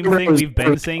just same remember thing it was we've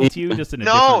been saying to you, just in a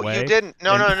No, different way. you didn't.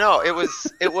 No, And- no.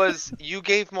 It was you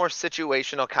gave more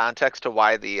situational context to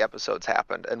why the episodes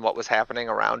happened and what was happening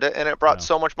around it, and it brought Oh.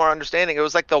 so much more understanding. It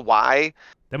was like the why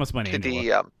That must have been to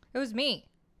Angela. the It was me.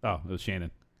 Oh, it was Shannon.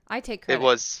 I take credit.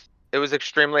 it was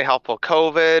extremely helpful.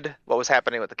 COVID, what was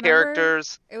happening with the Remember?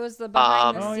 characters, It was the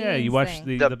behind the Oh scenes yeah, you watched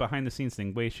thing. the behind the scenes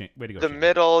thing. Way to go. the Shannon.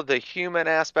 middle, the human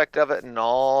aspect of it, and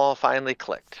all finally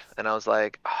clicked. And I was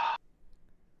like,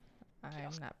 I'm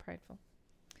not prideful.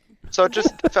 so it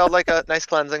just felt like a nice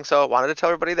cleansing. So I wanted to tell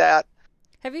everybody that.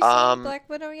 Have you seen Um, Black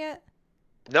Widow yet?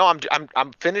 No,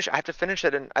 I'm finished. I have to finish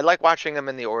it, and I like watching them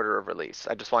in the order of release.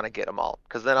 I just want to get them all,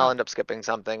 because then I'll Oh. end up skipping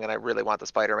something, and I really want the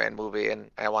Spider-Man movie,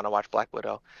 and I want to watch Black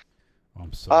Widow. Oh,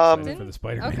 I'm so Um, excited for the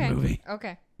Spider-Man Okay. movie.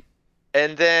 Okay.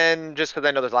 And then, just because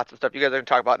I know there's lots of stuff you guys are going to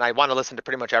talk about, and I want to listen to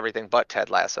pretty much everything but Ted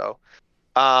Lasso.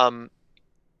 I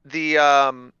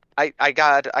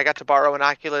got to borrow an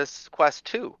Oculus Quest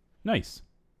 2, Nice.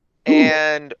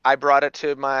 and I brought it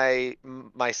to my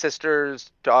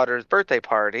sister's daughter's birthday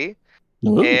party.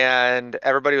 And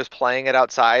everybody was playing it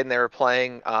outside, and they were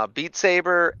playing Beat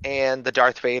Saber and the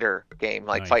Darth Vader game,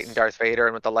 like Nice. fighting Darth Vader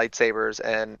and with the lightsabers,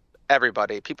 and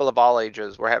everybody, people of all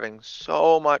ages, were having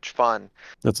so much fun.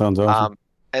 That sounds awesome.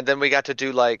 And then we got to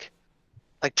do like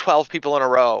 12 people in a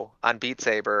row on Beat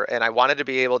Saber, and I wanted to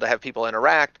be able to have people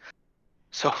interact.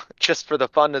 So just for the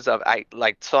funness of, I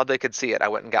so they could see it, I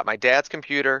went and got my dad's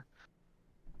computer,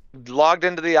 logged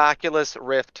into the Oculus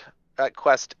Rift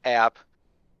Quest app,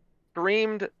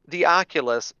 streamed the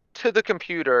Oculus to the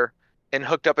computer, and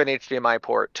hooked up an HDMI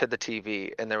port to the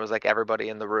TV, and there was like everybody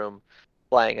in the room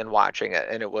playing and watching it,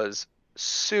 and it was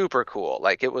super cool.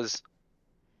 Like, it was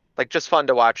like just fun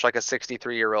to watch, like a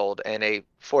 63-year-old and a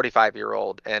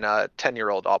 45-year-old and a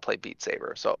 10-year-old all play Beat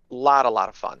Saber. So a lot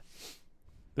of fun.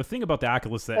 The thing about the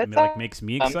Oculus that That's like makes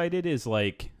me awesome. excited is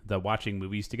like the watching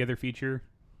movies together feature,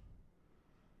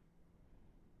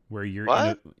 where you're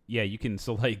What? you can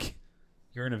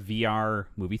you're in a VR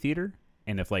movie theater,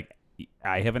 and if like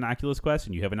I have an Oculus Quest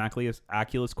and you have an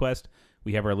Oculus Quest,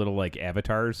 we have our little like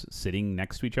avatars sitting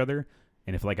next to each other,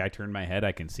 and if like I turn my head,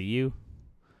 I can see you.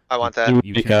 I want that.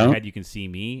 You Make turn your out? head, you can see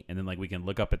me, and then like we can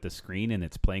look up at the screen and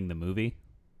it's playing the movie.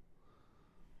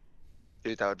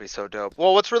 Dude, that would be so dope.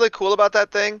 Well, what's really cool about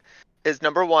that thing is,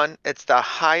 number one, it's the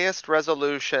highest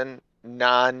resolution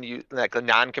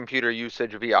non-computer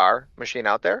usage VR machine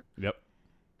out there. Yep.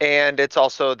 And it's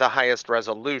also the highest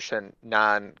resolution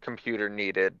non-computer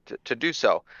needed to do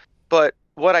so. But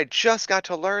what I just got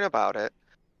to learn about it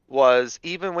was,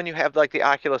 even when you have like the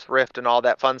Oculus Rift and all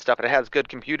that fun stuff, and it has good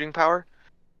computing power,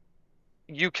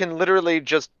 you can literally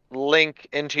just link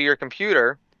into your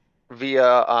computer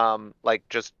via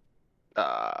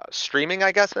streaming,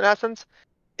 I guess, in essence,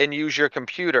 and use your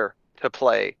computer to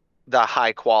play the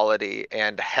high quality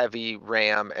and heavy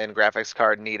RAM and graphics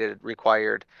card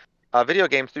required video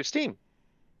games through Steam.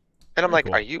 And I'm Very like,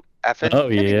 cool. are you effing Oh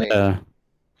kidding me? yeah.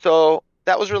 So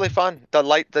that was really fun.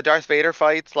 The Darth Vader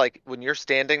fights, like when you're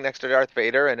standing next to Darth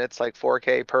Vader and it's like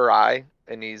 4K per eye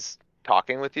and he's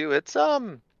talking with you, it's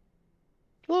a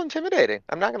little intimidating.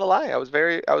 I'm not gonna lie. I was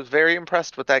very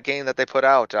impressed with that game that they put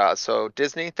out. So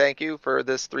Disney, thank you for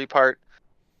this 3-part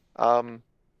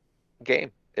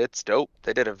game. It's dope.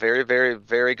 They did a very, very,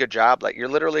 very good job. Like, you're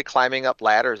literally climbing up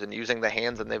ladders and using the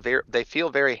hands, and they feel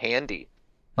very handy.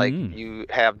 Like, you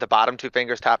have the bottom 2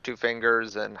 fingers, top 2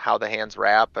 fingers, and how the hands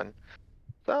wrap, and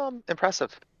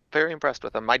impressive. Very impressed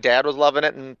with them. My dad was loving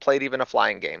it and played even a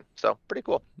flying game. So pretty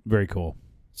cool. Very cool.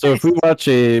 So if we watch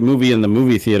a movie in the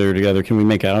movie theater together, can we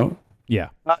make out? Yeah.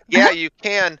 Yeah, you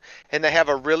can, and they have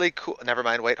a really cool. Never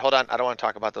mind. Wait, hold on. I don't want to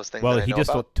talk about those things. Well, that I he know just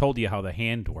about. told you how the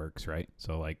hand works, right?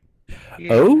 So like,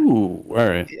 Yeah. Oh, all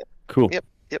right. Yep. Cool. Yep.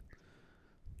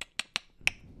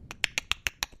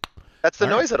 That's the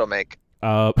All right. noise it'll make.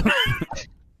 Oh.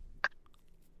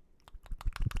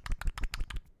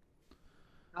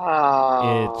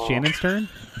 It's Shannon's turn.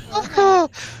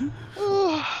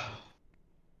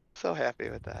 So happy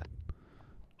with that.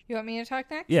 You want me to talk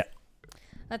next? Yeah.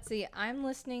 Let's see. I'm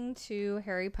listening to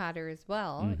Harry Potter as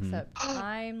well, Mhm. except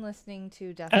I'm listening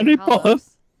to Deathly Harry Potter.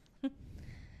 Hallows.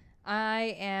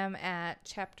 I am at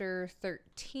chapter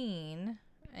 13,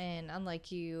 and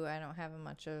unlike you, I don't have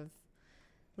much of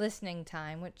listening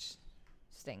time, which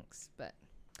stinks, but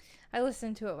I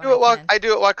listen to it when I can. I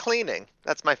do it while cleaning.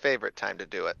 That's my favorite time to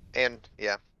do it. And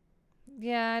yeah,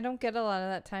 Yeah, I don't get a lot of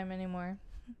that time anymore.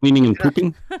 Cleaning and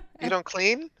pooping. you don't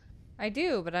clean? I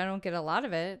do, but I don't get a lot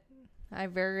of it.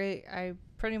 I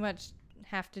pretty much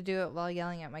have to do it while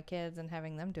yelling at my kids and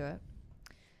having them do it.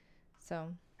 So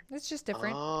it's just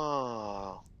different.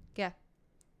 Oh. Yeah.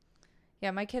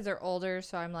 Yeah, my kids are older,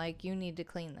 so I'm like, you need to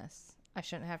clean this. I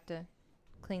shouldn't have to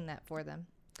clean that for them,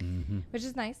 which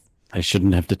is nice. I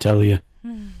shouldn't have to tell you.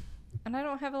 And I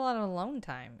don't have a lot of alone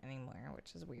time anymore,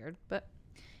 which is weird, but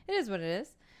it is what it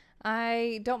is.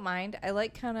 I don't mind. I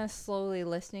like kind of slowly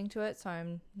listening to it, so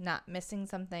I'm not missing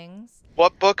some things.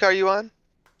 What book are you on?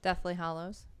 Deathly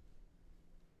Hallows.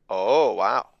 Oh,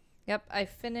 wow. Yep, I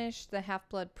finished The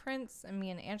Half-Blood Prince, and me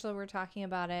and Angela were talking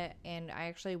about it, and I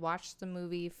actually watched the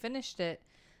movie, finished it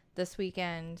this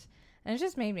weekend, and it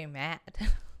just made me mad.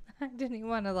 I didn't even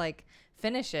want to,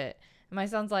 finish it. And my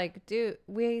son's like, dude,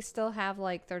 we still have,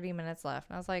 30 minutes left.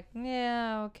 And I was like,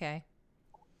 yeah, okay.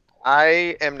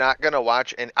 I am not going to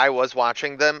watch, and I was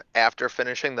watching them after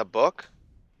finishing the book.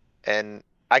 And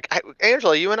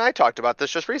Angela, you and I talked about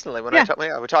this just recently when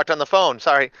we talked on the phone.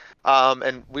 Sorry.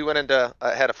 And we went into,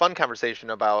 had a fun conversation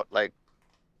about the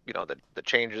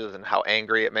changes and how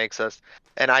angry it makes us.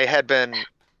 And I had been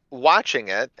watching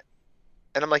it,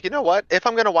 and I'm like, you know what? If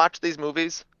I'm going to watch these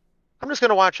movies, I'm just going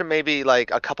to watch them maybe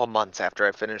a couple months after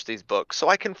I finish these books so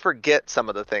I can forget some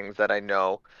of the things that I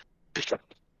know.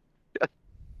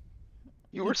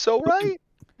 You were so right.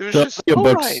 It was just so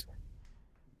right.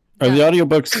 Are the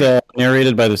audiobooks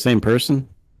narrated by the same person?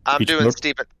 I'm Each doing book?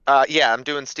 Stephen. I'm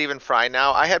doing Stephen Fry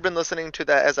now. I had been listening to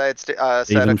that, as I had said a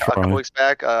Stephen couple Fry. weeks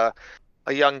back. A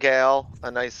young gal,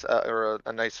 a nice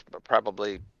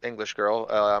probably English girl,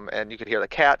 and you could hear the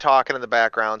cat talking in the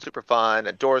background. Super fun,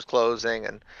 and doors closing,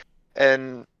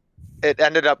 and it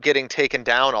ended up getting taken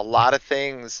down. A lot of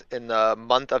things in the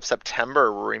month of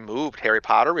September were removed, Harry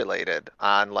Potter related,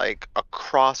 on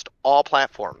across all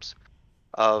platforms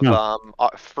of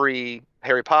free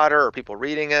Harry Potter or people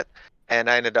reading it. And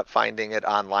I ended up finding it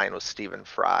online with Stephen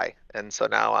Fry. And so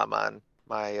now I'm on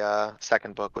my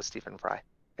second book with Stephen Fry.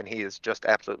 And he is just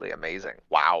absolutely amazing.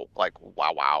 Wow.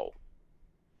 Wow.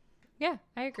 Yeah,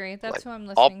 I agree. That's who I'm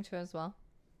all- listening to as well.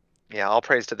 Yeah, all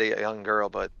praise to the young girl,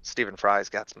 but Stephen Fry's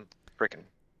got some freaking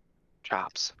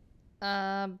chops.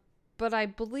 But I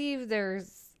believe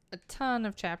there's a ton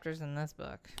of chapters in this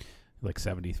book.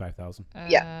 75,000.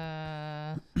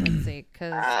 Let's see,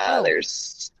 because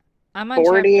There's I'm on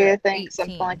 40, chapter I think, 18,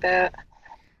 something like that.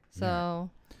 So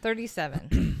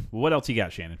 37. What else you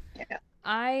got, Shannon?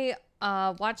 I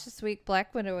watched this week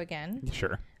Black Widow again.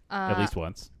 Sure. At least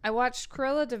once. I watched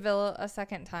Cruella de Vil a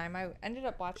second time. I ended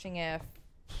up watching it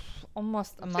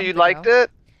almost a month So you ago. liked it?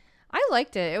 I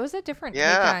liked it. It was a different take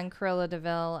on Cruella de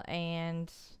Vil, and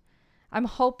I'm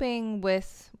hoping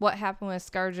with what happened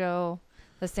with ScarJo,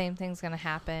 the same thing's going to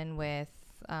happen with,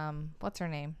 what's her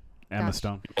name? Emma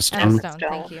Stone. Emma Stone,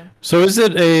 thank you. So is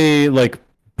it a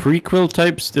prequel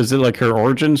types? Is it her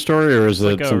origin story, or is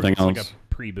it something else? Like a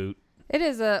pre-boot. It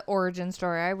is a origin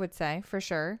story, I would say, for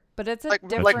sure. But it's a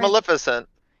different... Like Maleficent.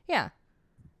 Yeah.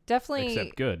 Definitely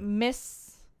Except good.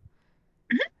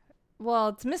 Well,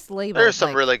 it's mislabeled. There's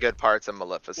some really good parts of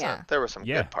Maleficent. Yeah. There were some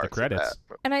good parts the credits. of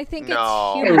that. And I think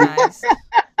No. it's humanized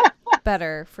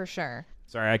better, for sure.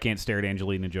 Sorry, I can't stare at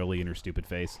Angelina Jolie in her stupid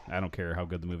face. I don't care how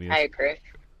good the movie is. I agree.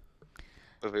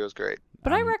 The movie was great.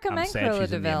 But I I'm recommend sad Cruella she's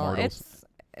de in The Vil. Immortals.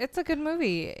 It's a good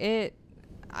movie.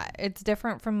 It's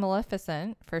different from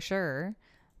Maleficent, for sure.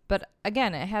 But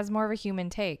again, it has more of a human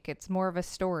take. It's more of a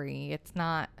story. It's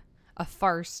not a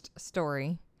farce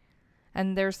story.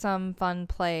 And there's some fun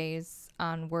plays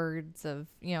on words of,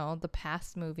 the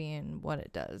past movie and what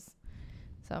it does.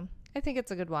 So I think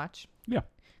it's a good watch. Yeah.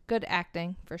 Good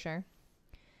acting, for sure.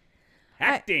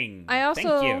 Acting. I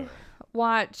also Thank you.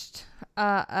 watched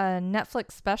a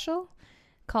Netflix special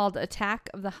called Attack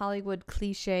of the Hollywood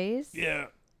Cliches. Yeah.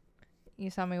 You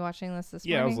saw me watching this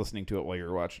Yeah, I was morning? listening to it while you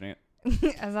were watching it.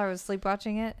 As I was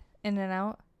sleepwatching it, in and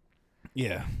out.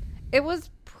 Yeah. It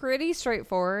was pretty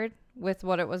straightforward with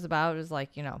what it was about. It was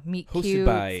like, meet Hosted cutes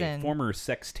by and former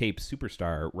sex tape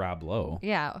superstar Rob Lowe.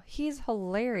 yeah, he's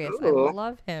hilarious. Ooh. I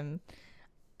love him.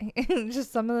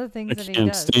 Just some of the things I that he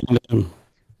can't does. stand him.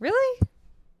 Really?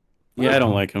 Yeah, I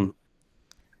don't like him.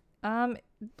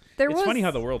 There It's was funny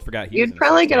how the world forgot he was You'd in a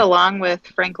probably sex get tape. along with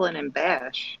Franklin and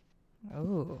Bash.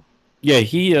 Oh. Yeah,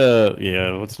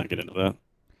 yeah, let's not get into that.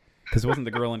 Because wasn't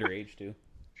the girl underage, too?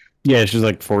 Yeah, she's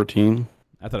like 14.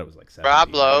 I thought it was like 17. Rob I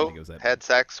didn't Lowe think it was that had bad.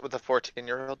 sex with a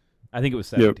 14-year-old. I think it was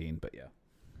 17, but yeah.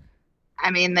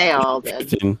 I mean, they all did.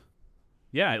 15.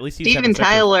 Yeah, at least he's Steven having sex with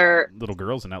Tyler. little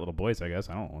girls and not little boys, I guess.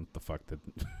 I don't know what the fuck that...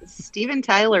 Steven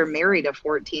Tyler married a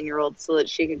 14-year-old so that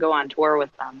she could go on tour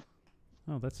with them.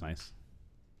 Oh, that's nice.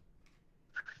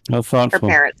 How Her thoughtful.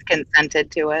 parents consented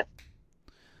to it.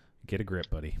 Get a grip,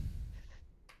 buddy.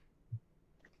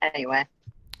 Anyway.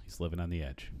 He's living on the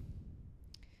edge.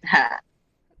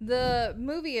 The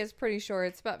movie is pretty short.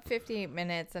 It's about 58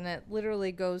 minutes, and it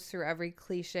literally goes through every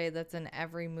cliche that's in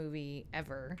every movie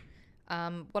ever.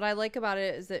 What I like about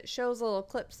it is it shows little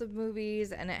clips of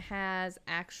movies, and it has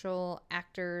actual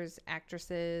actors,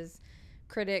 actresses,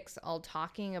 critics all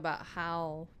talking about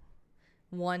how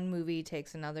one movie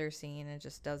takes another scene and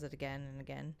just does it again and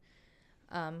again,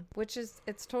 which is,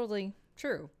 it's totally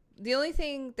true. The only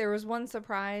thing, there was one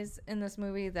surprise in this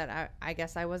movie that I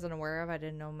guess I wasn't aware of. I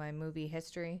didn't know my movie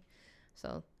history.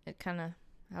 So it kind of,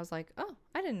 I was like, oh,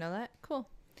 I didn't know that. Cool.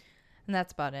 And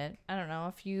that's about it. I don't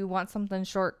know. If you want something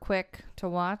short, quick to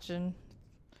watch and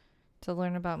to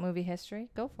learn about movie history,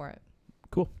 go for it.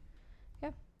 Cool.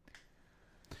 Yeah.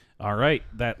 All right,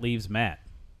 that leaves Matt.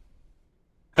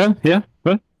 Yeah.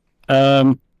 What?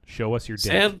 Show us your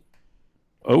dick. Sad.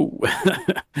 Oh,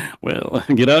 well,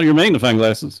 get out your magnifying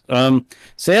glasses.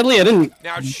 Sadly, I didn't.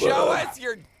 Now show us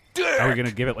your dick. Are we going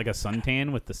to give it like a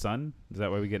suntan with the sun? Is that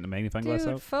why we get the magnifying glass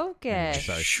Dude, out? focus.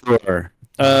 Sorry. Sure.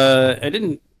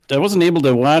 I wasn't able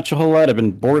to watch a whole lot. I've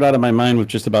been bored out of my mind with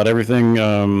just about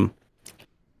everything.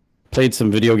 Played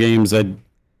some video games. I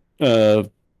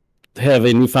have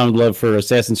a newfound love for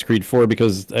Assassin's Creed 4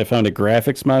 because I found a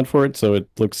graphics mod for it, so it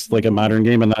looks like a modern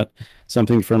game and not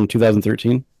something from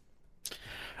 2013.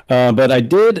 But I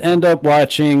did end up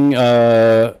watching.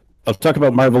 I'll talk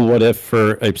about Marvel What If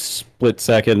for a split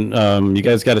second. You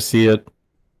guys got to see it.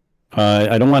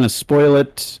 I don't want to spoil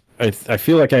it. I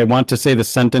feel like I want to say the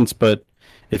sentence, but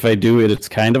if I do it, it's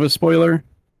kind of a spoiler.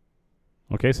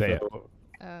 Okay, say it.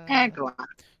 Go on.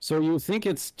 So you think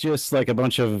it's just like a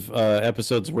bunch of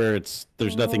episodes where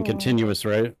there's nothing continuous,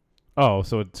 right? Oh,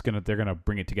 so they're gonna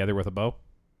bring it together with a bow?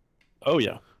 Oh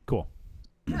yeah. Cool.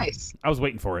 Nice. I was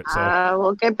waiting for it, so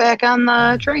We'll get back on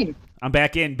the train. I'm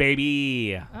back in,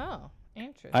 baby. Oh,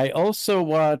 interesting. I also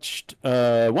watched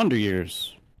Wonder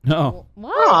Years. No.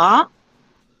 What? Aw.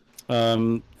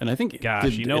 And I think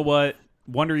Gosh, you know what?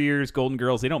 Wonder Years, Golden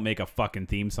Girls, they don't make a fucking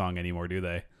theme song anymore, do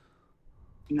they?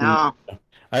 No.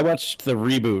 I watched the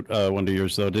reboot Wonder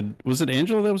Years though. Was it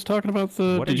Angela that was talking about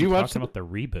the? What Did are you watch talking about the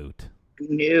reboot?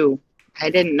 No. I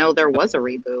didn't know there was a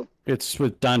reboot. It's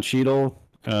with Don Cheadle.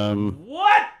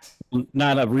 What?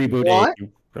 Not a reboot, What?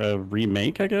 a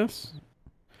remake, I guess.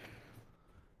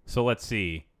 So let's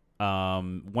see.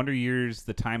 Wonder Years,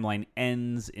 the timeline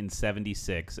ends in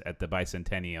 76 at the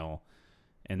bicentennial.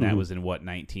 And that Mhm. was in what,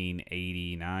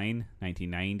 1989?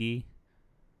 1990?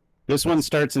 This one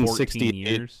starts in 14 '68.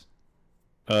 years?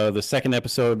 The second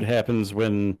episode happens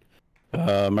when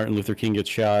Martin Luther King gets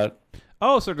shot.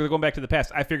 Oh, so they're going back to the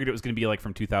past. I figured it was going to be like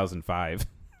from 2005.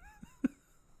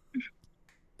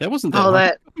 That wasn't that. Oh, long.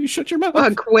 that You shut your mouth. a Well,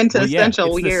 yeah,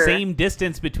 quintessential it's year. the same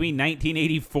distance between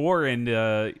 1984 and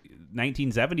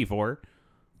 1974.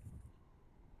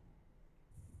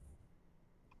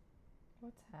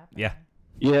 What's happening? Yeah.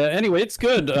 Yeah. Anyway, it's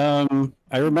good. I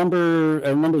remember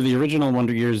the original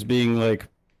Wonder Years being like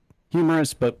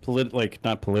humorous, but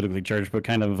not politically charged, but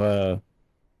kind of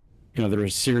there were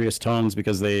serious tones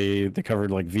because they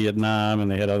covered like Vietnam and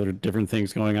they had other different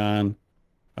things going on.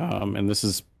 And this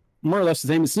is more or less the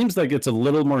same. It seems like it's a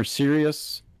little more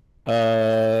serious.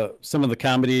 Some of the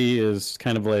comedy is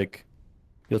kind of like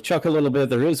you'll chuckle a little bit.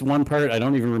 There is one part I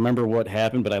don't even remember what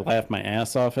happened, but I laughed my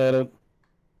ass off at it.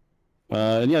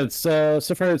 And yeah, it's so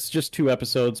far it's just 2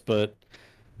 episodes, but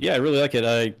yeah, I really like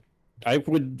it. I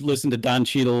would listen to Don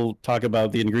Cheadle talk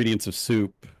about the ingredients of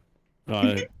soup.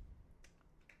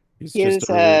 He's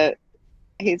just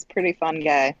He's a pretty fun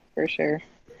guy for sure.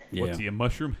 yeah. What's he, a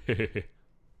mushroom?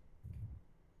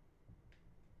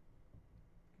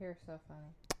 You're so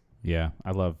funny. Yeah,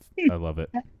 I love it.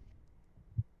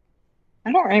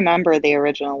 I don't remember the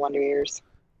original Wonder Years.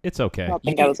 It's okay. I don't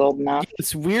think I was old enough.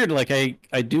 It's weird. Like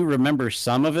I do remember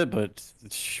some of it, but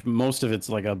most of it's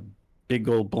like a big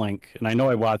old blank. And I know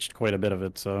I watched quite a bit of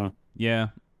it. So Yeah.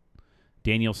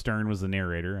 Daniel Stern was the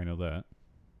narrator. I know that.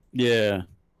 yeah,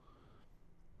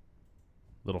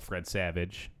 Little Fred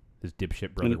Savage, his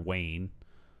dipshit brother Wayne.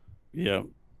 yeah.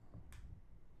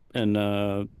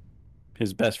 And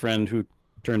his best friend who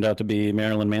turned out to be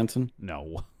Marilyn Manson.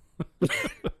 No.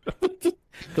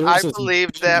 There I was this-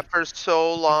 believed that for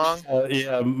so long.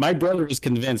 Yeah, my brother was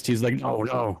convinced. He's like,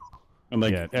 no. I'm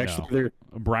like, Yeah, actually, no.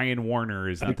 Brian Warner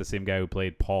is not the same guy who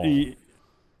played Paul.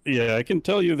 yeah, I can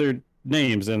tell you their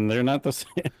names, and they're not the same.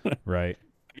 Right.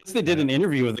 I guess they did an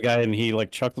interview with the guy, and he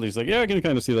like chuckled. He's like, yeah, I can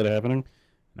kind of see that happening.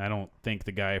 I don't think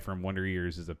the guy from Wonder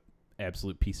Years is a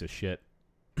absolute piece of shit.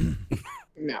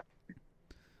 No.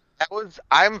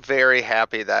 I'm very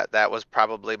happy that was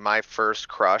probably my first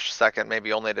crush. Second,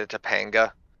 maybe only to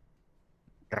Topanga.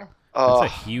 That's Oh, a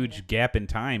huge gap in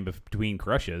time between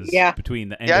crushes. Yeah. Between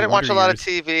the end yeah, I of didn't watch a Wonder lot of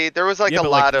Years. TV. There was like Yeah, a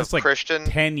but, lot of it's like Christian.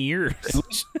 10 years. At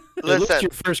least Listen,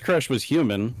 your first crush was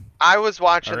human. I was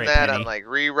watching All right, that Penny. on like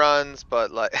reruns,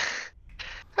 but like,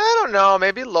 I don't know,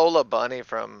 maybe Lola Bunny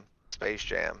from Space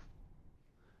Jam.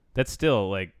 That's still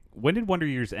like, when did Wonder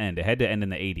Years end? It had to end in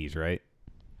the 80s, right?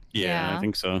 Yeah, Yeah. I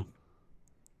think so.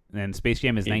 And Space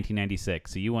Jam is Yeah.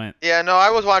 1996. So you went, Yeah, no, I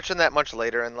was watching that much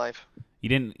later in life. you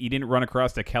didn't run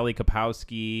across a Kelly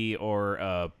Kapowski or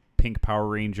a Pink Power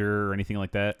Ranger or anything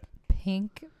like that.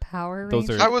 Pink Power Those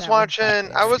Ranger. are- I was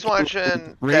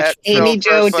watching Rich- that Amy show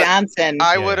Jo first, but Johnson.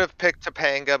 I Yeah. would have picked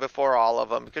Topanga before all of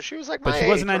them because she was like my But she age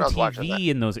wasn't when on I was watching that. TV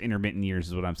in those intermittent years,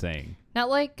 is what I'm saying. Not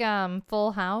like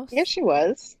Full House. Yeah, she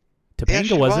was. Yeah, Topanga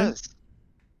she wasn't. was.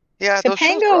 Yeah, those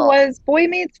shows were Topanga all- was Boy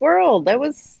Meets World. That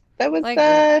was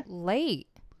Like late.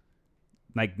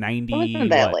 Like it 90. wasn't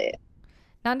that what? late.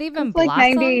 Not It even was like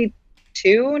Blossom.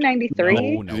 92,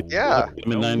 93. No. Yeah.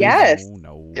 I'm in No, 90s. Yes.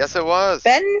 No. Yes, it was.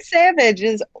 Ben Savage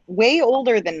is way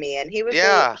older than me, and he was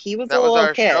Yeah, he was that a was little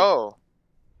our kid. show.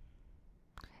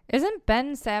 Isn't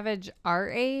Ben Savage our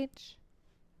age?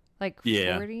 Like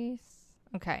Yeah. 40s?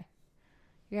 Okay.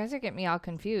 You guys are getting me all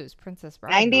confused. Princess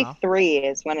Bride. 93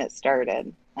 is when it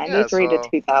started. Yeah, 93 so- to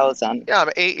 2000. Yeah, I'm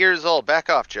 8 years old. Back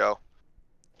off, Joe.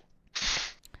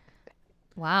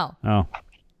 Wow. Oh.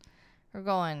 We're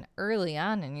going early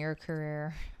on in your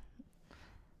career.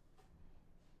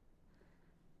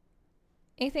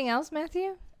 Anything else,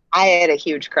 Matthew? I had a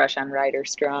huge crush on Ryder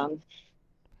Strong.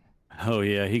 Oh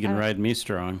yeah, he can ride me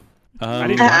strong. I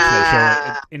didn't watch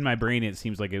that show. In my brain, it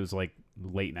seems like it was like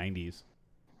late 90s.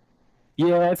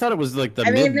 Yeah, I thought it was like the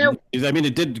I mean, mid. I mean,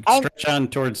 it did Oh. stretch on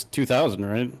towards 2000,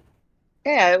 right?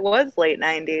 Yeah, it was late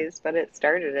 90s, but it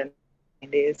started in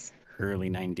 90s. Early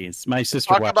 90s. My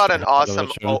sister Talk watched about a an lot of that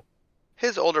awesome. show.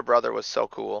 His older brother was so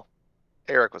cool.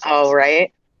 Eric was. Oh, awesome.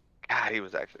 right. God, he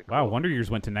was actually. Cool. Wow, Wonder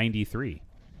Years went to 93.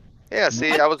 Yeah,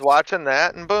 see, I was watching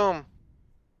that, and boom.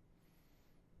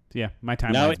 Yeah, my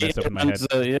Now timeline's messed up in my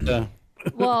head. yeah.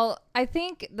 Well, I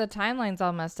think the timeline's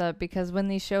all messed up because when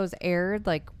these shows aired,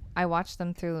 like I watched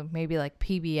them through maybe like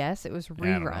PBS. It was I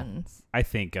don't know. reruns. I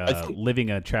think think- living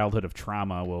a childhood of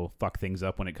trauma will fuck things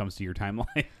up when it comes to your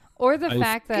timeline. Or the I-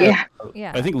 fact that Yeah.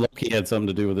 yeah. I think Loki had something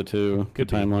to do with it too. Could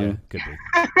the be. timeline. Yeah, could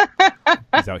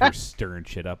be. He's out here stirring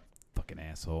shit up. Fucking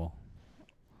asshole.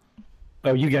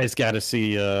 Oh, you guys got to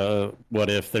see What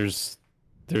If. There's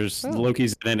Oh.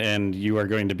 Loki's in it, and you are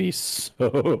going to be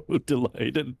so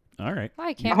delighted. All right.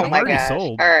 I can't Oh wait. my already gosh.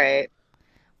 sold. All right.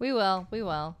 We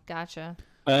will. Gotcha.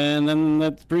 And then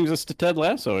that brings us to Ted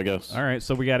Lasso, I guess. All right,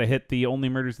 so we got to hit the Only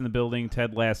Murders in the Building,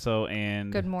 Ted Lasso,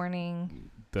 and Good morning.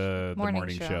 the Morning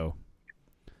morning show. show.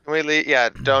 Can we leave? Yeah,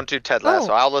 don't do Ted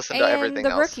Lasso. Oh, I'll listen to and everything the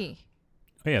else. rookie.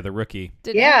 Oh yeah, the rookie.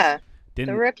 Yeah, the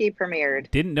Didn't rookie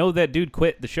premiered. didn't know that dude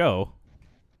quit the show.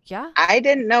 Yeah. I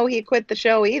didn't know he quit the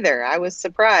show either. I was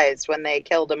surprised when they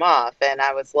killed him off, and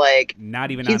I was like, Not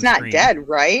even he's on not screen. dead,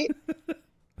 right?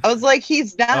 I was like,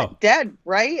 he's not Oh. dead,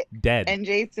 right? Dead. And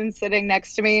Jason's sitting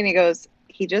next to me, and he goes,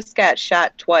 he just got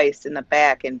shot twice in the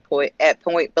back at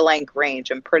point blank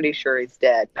range. I'm pretty sure he's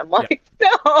dead. I'm like,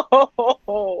 no.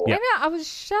 Yeah. I know. I was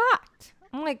shocked.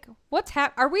 I'm like, what's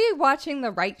Are we watching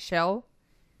the right show?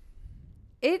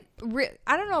 I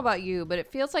don't know about you, but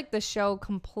it feels like the show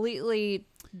completely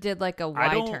did like a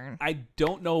Y turn. I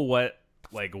don't know what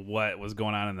was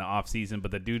going on in the off season,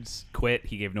 but the dude's quit.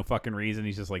 He gave no fucking reason.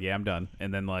 He's just like, yeah, I'm done.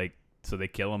 And then so they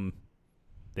kill him.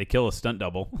 They kill a stunt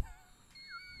double.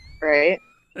 Right?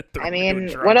 Throw I him into a mean,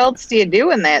 truck. what else do you do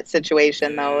in that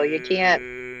situation, though? You can't.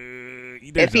 There's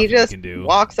If he nothing you just can do.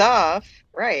 walks off,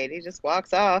 right? He just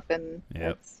walks off, and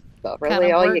Yep. But really,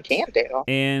 Kinda all you works. can do.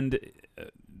 And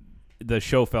the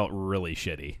show felt really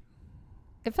shitty.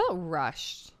 It felt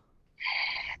rushed.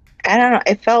 I don't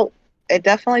know. It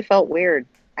definitely felt weird.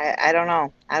 I don't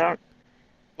know.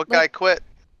 What guy quit?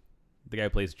 The guy who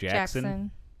plays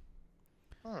Jackson.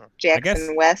 Jackson guess-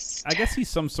 West. I guess he's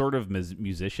some sort of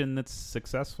musician that's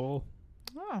successful.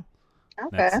 Oh.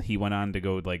 Okay. He went on to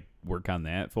go like work on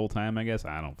that full time, I guess.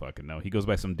 I don't fucking know. He goes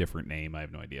by some different name. I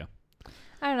have no idea.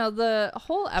 I don't know. The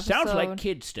whole episode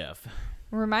kid stuff.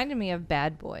 reminded me of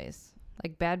Bad Boys,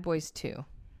 like Bad Boys 2.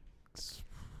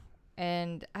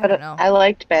 And I But don't know. I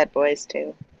liked Bad Boys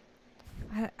too.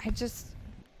 I just,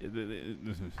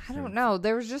 I don't know.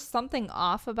 There was just something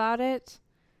off about it.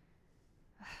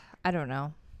 I don't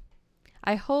know.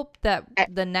 I hope that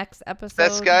the next episode.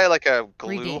 This guy like a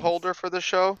glue redeems. holder for the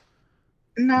show?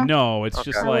 No. No, it's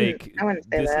just Okay. like I wouldn't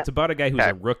say that. it's about a guy who's Okay.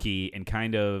 a rookie and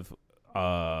kind of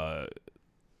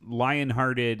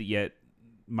lion-hearted yet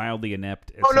mildly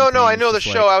inept. At Oh no, some no, I things, know the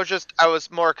just show. like- I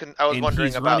was more. I was and wondering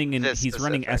he's about running this. he's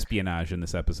running specific. espionage in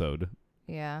this episode,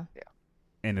 Yeah.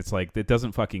 and it's like it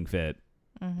doesn't fucking fit.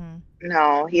 Mm-hmm.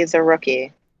 No, he's a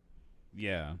rookie.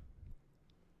 Yeah,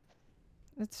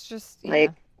 It's just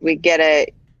Like, we get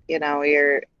it. You know,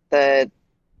 you're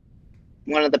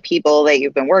one of the people that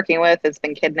you've been working with has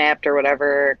been kidnapped or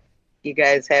whatever. You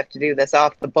guys have to do this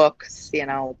off the books, you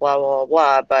know, blah, blah,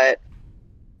 blah. But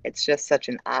it's just such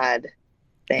an odd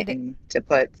thing to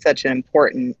put such an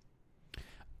important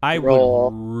I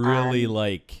role would really on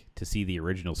like to see the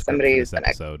original script somebody for who's this been a-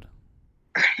 episode.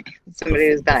 somebody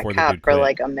who's been Before a the cop dude for quit.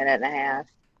 like a minute and a half.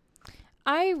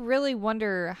 I really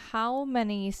wonder how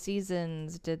many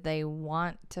seasons did they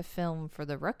want to film for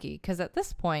the rookie? Because at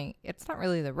this point, it's not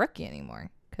really the rookie anymore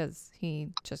because he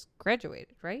just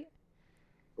graduated, right?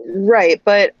 Right,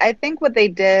 but I think what they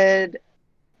did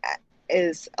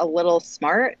is a little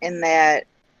smart in that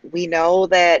we know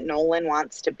that Nolan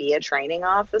wants to be a training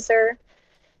officer.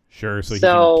 Sure. So, he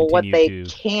So can what they continue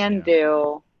to- can yeah.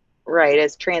 do, right,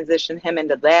 is transition him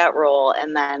into that role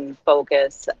and then the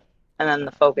focus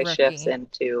shifts Rookie.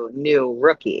 into new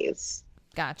rookies.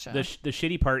 Gotcha. The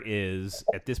shitty part is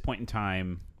at this point in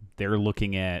time they're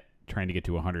looking at trying to get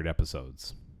to 100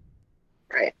 episodes.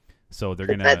 Right. So they're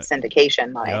gonna That's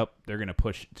syndication money. Yep, they're gonna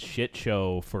push shit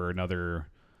show for another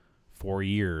 4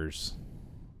 years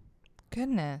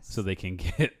Goodness. so they can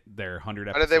get their 100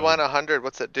 Why episodes. do they want 100?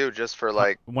 What's it do? Just for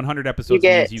like, 100 episodes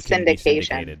get means you can be syndication.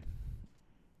 syndicated.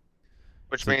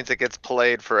 which means it gets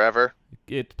played forever.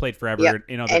 It's played forever Yep,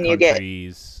 in other and you get-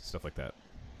 countries, stuff like that.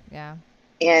 yeah.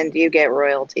 And you get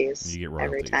royalties, You get every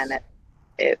royalties. time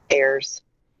it airs.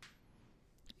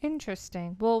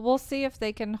 Interesting. Well, we'll see if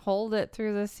they can hold it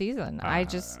through the season.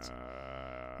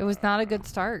 It was not a good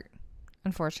start,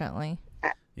 unfortunately.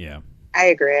 Yeah. I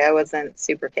agree. I wasn't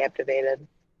super captivated.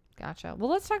 Gotcha. Well,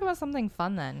 let's talk about something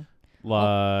fun then.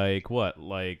 Like what?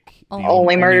 Like the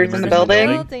Only Murders in the Building?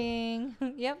 Building.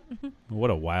 Yep. What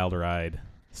a wild ride.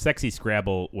 Sexy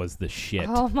Scrabble was the shit.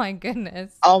 Oh my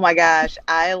goodness. Oh my gosh,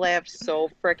 I laughed so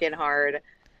freaking hard.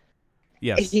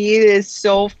 Yes. He is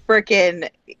so freaking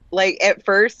like at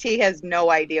first he has no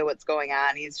idea what's going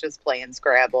on. He's just playing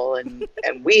Scrabble and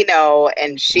we know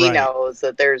and she Right. knows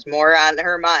that there's more on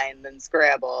her mind than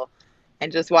Scrabble.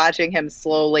 And just watching him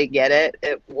slowly get it,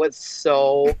 it was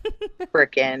so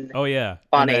freaking Oh yeah.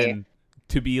 Funny. And then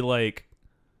to be like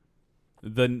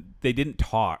they didn't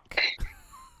talk.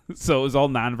 So it was all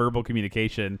nonverbal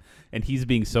communication and he's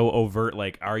being so overt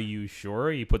like, "Are you sure?"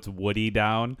 He puts Woody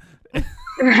down.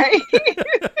 right.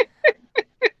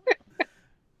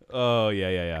 Oh,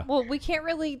 yeah. Well, we can't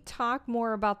really talk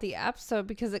more about the episode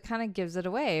because it kind of gives it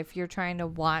away if you're trying to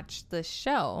watch the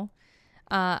show.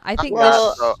 I think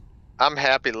Well- So, I'm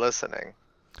happy listening.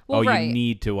 well, right. You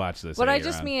need to watch this. What I later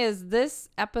just on. mean is this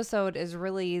episode is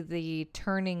really the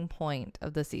turning point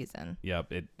of the season.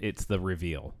 Yep, it's the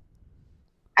reveal.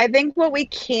 I think what we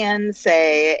can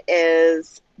say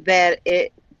is that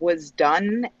it was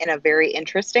done in a very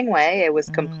interesting way. It was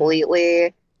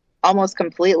almost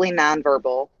completely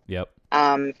nonverbal, Yep.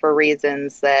 for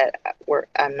reasons that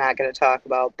I'm not going to talk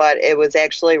about. But it was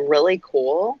actually really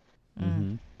cool,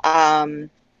 Mm-hmm. and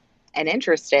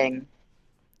interesting.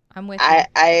 I'm with you.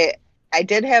 I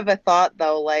did have a thought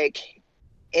though, like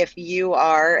if you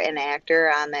are an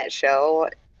actor on that show,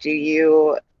 do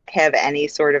you have any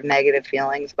sort of negative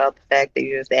feelings about the fact that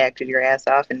you just acted your ass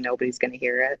off and nobody's going to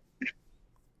hear it?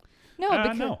 No,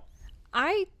 because No.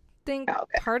 I think Oh,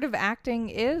 okay. part of acting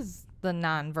is the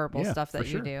nonverbal Yeah, stuff that for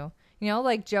you sure. do. You know,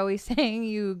 like Joey saying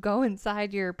you go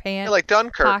inside your Yeah, pants like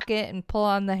Dunkirk. pocket and pull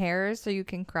on the hairs so you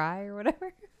can cry or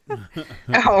whatever.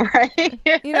 Oh, right.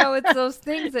 You know, it's those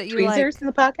things that you Tweezers like. in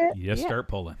the pocket? You just Yeah. start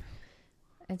pulling.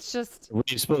 It's just When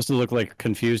he's supposed to look like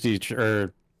confused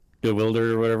or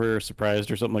bewildered or whatever,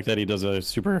 surprised or something like that, he does a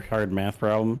super hard math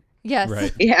problem. yes.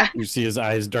 Right. Yeah. You see his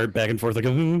eyes dart back and forth like,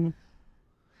 "Hmm."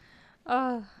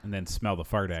 Oh, And then smell the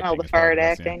fart acting. Smell the is probably fart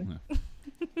best, yeah. acting.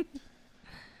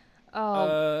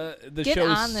 The get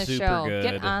show's on the super show. good.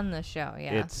 Get on the show.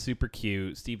 Yeah. It's super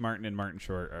cute. Steve Martin and Martin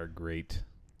Short are great.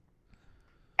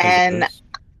 And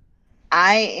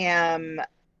I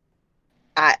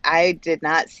did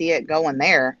not see it going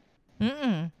there.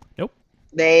 Mm-mm.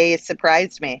 They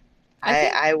surprised me. I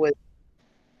think- I was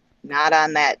not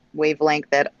on that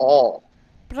wavelength at all.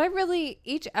 But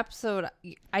each episode,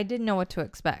 I didn't know what to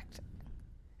expect.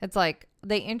 It's like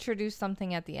they introduce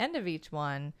something at the end of each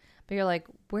one, but you're like,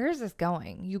 where is this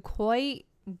going? You quite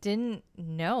didn't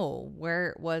know where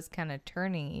it was kind of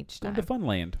turning each Going time. to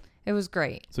Funland. It was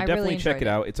great. So I definitely really check enjoyed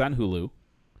it out. It's on Hulu.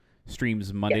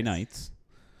 Streams Monday Yes. nights.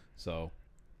 So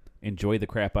enjoy the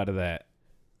crap out of that.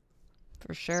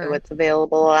 For sure. So it's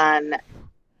available on.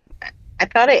 I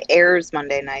thought it airs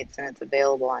Monday nights and it's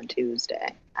available on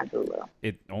Tuesday on Hulu.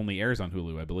 It only airs on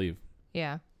Hulu, I believe.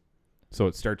 Yeah. So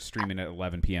it starts streaming at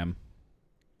 11 p.m.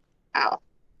 Oh, I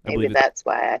maybe believe it- that's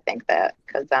why I think that,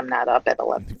 because I'm not up at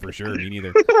 11. For sure, me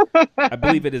neither. I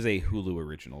believe it is a Hulu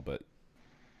original, but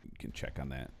you can check on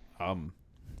that. All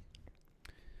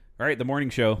right, the morning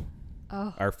show.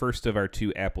 Oh. Our first of our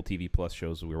 2 Apple TV Plus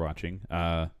shows we're watching.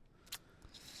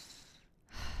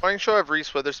 Morning show have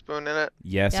Reese Witherspoon in it.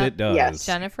 Yes, Yep. it does. Yes.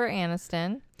 Jennifer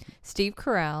Aniston, Steve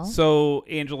Carell. So,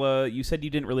 Angela, you said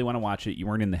you didn't really want to watch it. You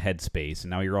weren't in the headspace,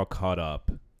 and now you're all caught up.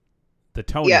 The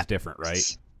tone Yeah. is different,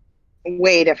 right?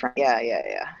 Way different.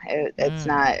 Yeah. It's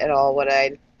not at all what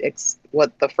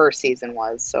what the first season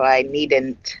was. So I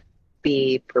needn't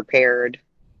be prepared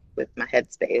with my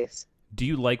headspace. Do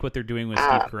you like what they're doing with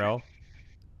Uh, Steve Carell?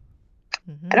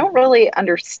 Mhm. I don't really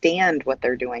understand what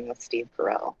they're doing with Steve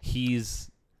Carell.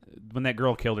 When that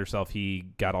girl killed herself, he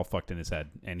got all fucked in his head,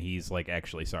 and he's like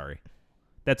actually sorry.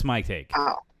 That's my take.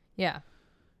 Oh, Yeah.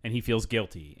 And he feels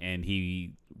guilty, and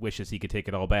he wishes he could take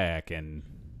it all back, and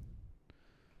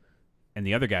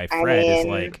the other guy, I Fred, is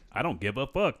mean- like, I don't give a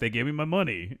fuck. They gave me my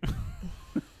money.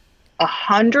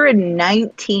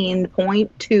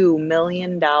 $119.2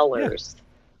 million.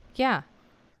 Yeah.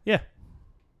 Yeah.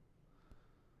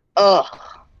 Ugh,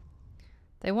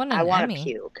 They won an I want to Emmy.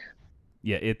 puke.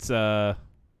 Yeah, it's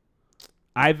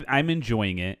I'm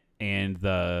enjoying it, and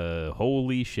the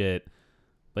holy shit,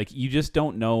 like you just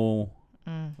don't know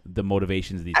the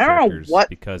motivations of these I don't know characters what-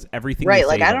 because everything Right, they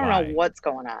like say is I a don't lie. know what's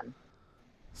going on.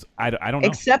 So I don't know.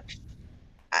 Except,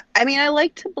 I mean, I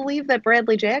like to believe that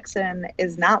Bradley Jackson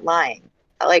is not lying.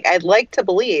 Like, I'd like to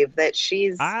believe that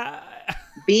she's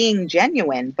being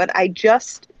genuine, but I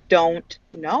just don't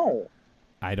know.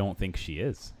 I don't think she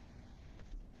is.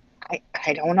 I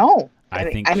don't know. I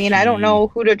think I mean, I don't she- know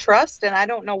who to trust, and I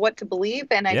don't know what to believe,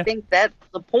 and I Yeah. think that's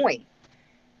the point.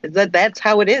 Is that's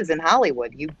how it is in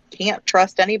Hollywood. You can't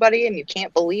trust anybody, and you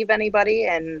can't believe anybody,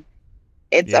 and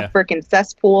it's Yeah. a freaking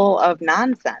cesspool of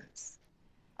nonsense.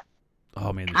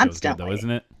 Oh man, the show's good though, Constantly.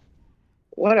 isn't it?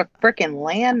 What a freaking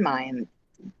landmine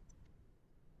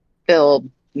filled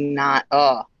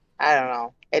I don't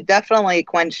know. It definitely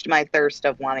quenched my thirst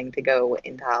of wanting to go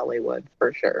into Hollywood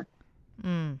for sure.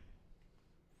 Mm.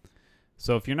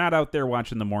 So if you're not out there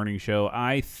watching the morning show,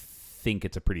 I think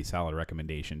it's a pretty solid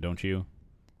recommendation, don't you?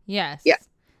 Yes. Yeah.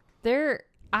 For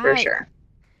For sure.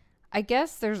 I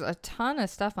guess there's a ton of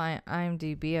stuff on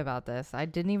IMDb about this. I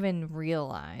didn't even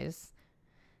realize.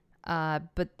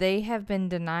 But they have been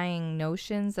denying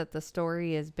notions that the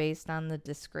story is based on the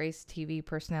disgraced TV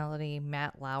personality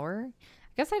Matt Lauer.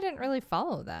 I guess I didn't really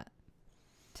follow that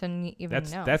even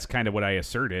know. That's kind of what I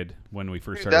asserted when we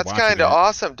first Dude, started that's watching kind of it.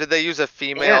 awesome. Did they use a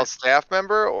female Yeah. staff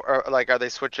member, or like are they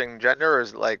switching gender, or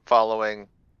is it like following?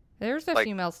 There's a like,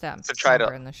 female staff to try to-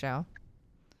 member in the show.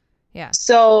 Yeah.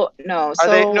 So no, Are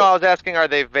they? No, I was asking, are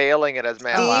they veiling it as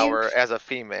Matt Steve- Lauer as a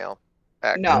female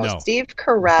actor? no, No. Steve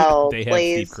Carell They have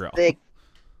plays Steve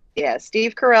Carell.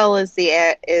 Steve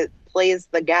Carell is plays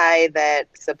the guy that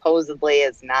supposedly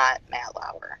is not Matt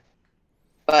Lauer,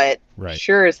 but Right.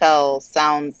 sure as hell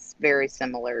sounds very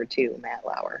similar to Matt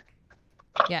Lauer.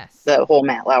 Yes. The whole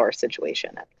Matt Lauer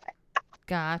situation.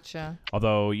 Gotcha.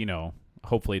 Although,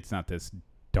 hopefully it's not this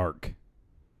dark.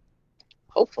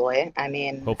 Hopefully, I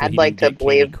mean, Hopefully I'd he like to didn't get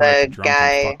Katie believe Couric the drunk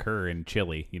and guy. fuck her in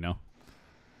Chile,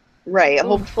 Right. Oof.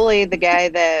 Hopefully, the guy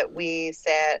that we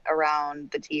sat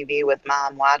around the TV with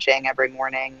mom watching every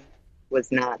morning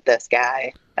was not this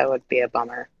guy. That would be a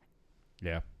bummer.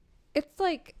 Yeah. It's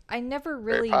like I never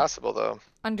Very really possible though.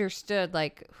 understood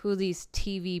like who these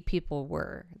TV people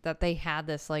were. That they had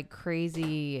this like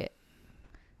crazy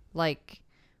like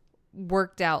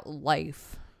worked out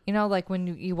life. You know, like when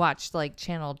you watch like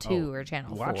Channel 2 or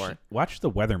Channel 4. Watch The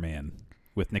Weatherman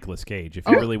with Nicolas Cage if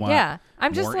you really want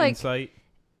I'm just more like, insight.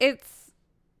 It's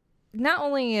not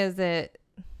only is it,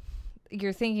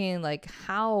 you're thinking like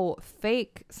how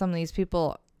fake some of these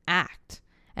people act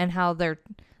and how they're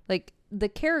like the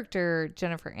character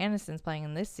Jennifer Aniston's playing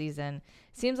in this season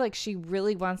seems like she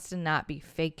really wants to not be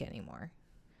fake anymore.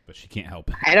 But she can't help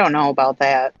it. I don't know about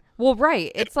that. Well,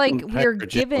 right. It's like we're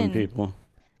given people.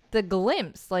 the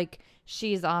glimpse. Like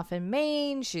she's off in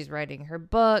Maine. She's writing her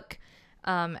book.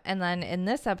 And then in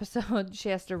this episode, she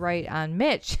has to write on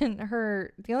Mitch. And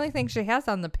the only thing she has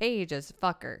on the page is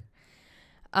fucker.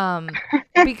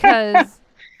 Because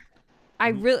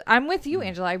I'm with you,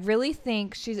 Angela. I really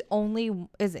think she's only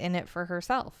is in it for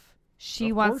herself.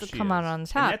 She wants to come out on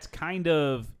top. And that's kind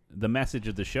of the message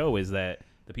of the show is that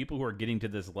the people who are getting to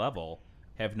this level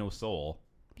have no soul.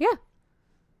 Yeah.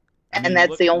 And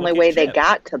that's the only way they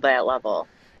got to that level.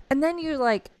 And then you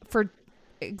like, for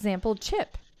example,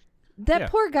 Chip. That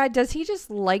poor guy, does he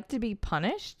just like to be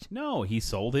punished? No, he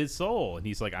sold his soul. And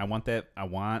he's like, I want that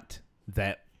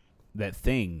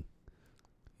thing.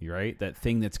 You're right? That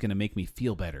thing that's going to make me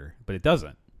feel better. But it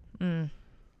doesn't.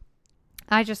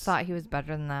 I just thought he was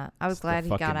better than that. I was glad he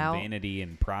got out. Vanity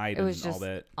and pride it was and just all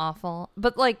that. Awful.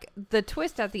 But like the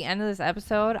twist at the end of this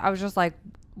episode, I was just like,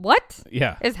 what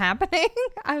is happening?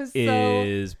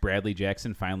 Is Bradley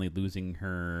Jackson finally losing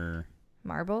her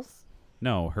marbles?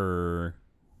 No, her,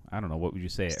 I don't know, what would you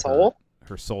say? Soul?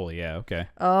 Her soul, yeah, okay.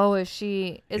 Oh, is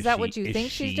that what you think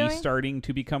she's doing? Is she starting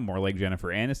to become more like Jennifer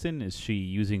Aniston? Is she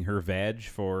using her vag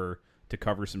to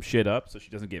cover some shit up so she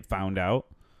doesn't get found out?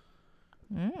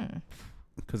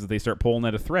 Because if they start pulling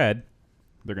at a thread,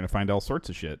 they're going to find all sorts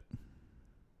of shit.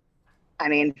 I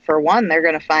mean, for one, they're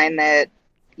going to find that,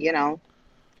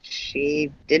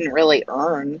 she didn't really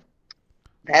earn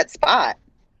that spot.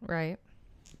 Right.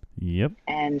 Yep.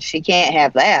 And she can't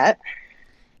have that.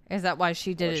 Is that why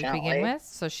she did it to begin with?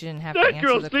 So she didn't have to That answer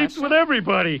girl the sleeps question? with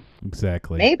everybody.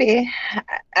 Exactly. Maybe.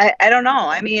 I don't know.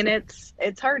 I mean,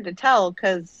 it's hard to tell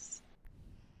because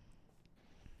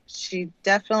she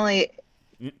definitely...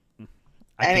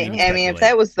 I mean, if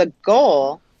that was the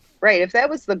goal, right? If that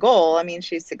was the goal, I mean,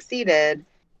 she succeeded,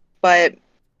 but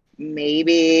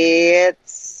maybe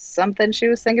it's something she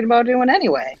was thinking about doing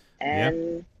anyway,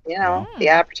 and the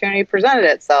opportunity presented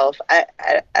itself. I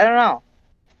don't know.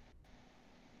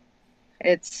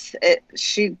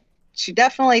 She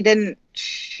definitely didn't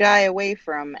shy away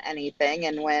from anything,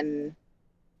 and when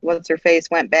what's her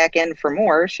face went back in for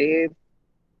more, she,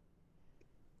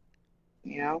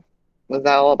 was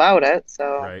all about it.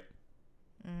 So right.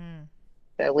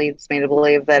 That leads me to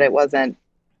believe that it wasn't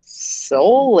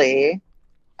solely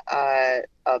a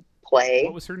play.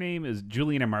 What was her name? Is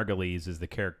Juliana Margulies is the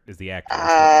character, is the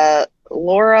actress?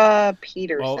 Laura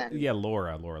Peterson. Oh yeah,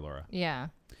 Laura. Yeah.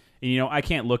 And, I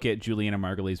can't look at Juliana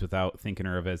Margulies without thinking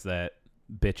her of as that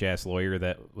bitch ass lawyer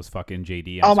that was fucking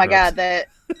JD. Oh my God,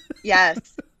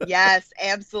 yes,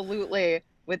 absolutely.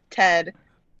 With Ted.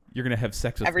 You're gonna have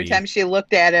sex with every me. time she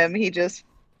looked at him, he'd just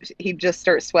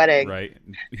start sweating. Right.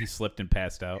 He slipped and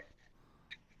passed out.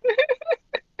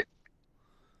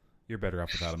 You're better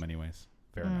off without him anyways.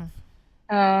 Fair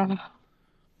enough.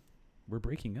 We're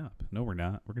breaking up. No, we're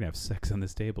not. We're gonna have sex on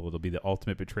this table. It'll be the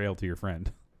ultimate betrayal to your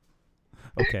friend.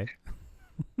 Okay.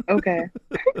 Okay.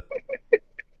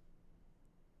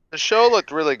 The show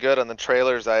looked really good on the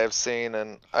trailers I have seen,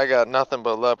 and I got nothing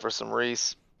but love for some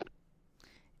Reese.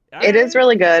 It is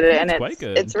really good, and quite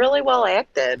good. it's really well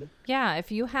acted. Yeah,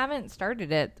 if you haven't started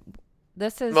it,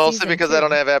 this is Mostly season because 2. I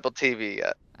don't have Apple TV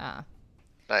yet. Ah.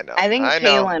 I know. I think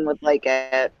Kaylin would like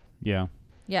it. Yeah.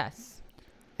 Yes,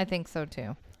 I think so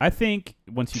too. I think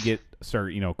once you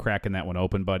start cracking that one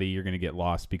open, buddy, you're gonna get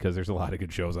lost because there's a lot of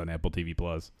good shows on Apple TV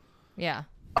Plus. Yeah.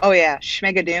 Oh yeah,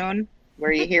 Schmigadoon.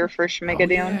 Were you here for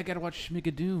Schmigadoon? Oh, yeah, I gotta watch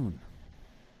Schmigadoon.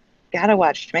 Gotta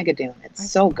watch Schmigadoon.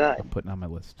 It's so good. I'm putting it on my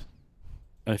list.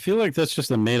 I feel like that's just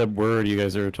a made-up word you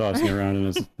guys are tossing around, and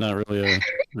it's not really a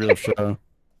real show.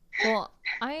 Well,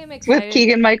 I am excited. With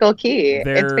Keegan-Michael Key.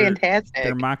 It's fantastic.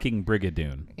 They're mocking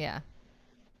Brigadoon. Yeah.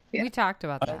 Yeah. We talked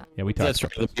about that. Yeah, we talked. That's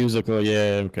about right, the musical.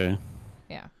 Yeah, okay.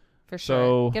 Yeah, for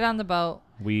sure. So, get on the boat.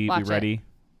 We watch ready? It.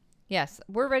 Yes,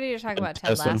 we're ready to talk about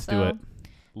Ted Lasso. Lasso. Let's do it.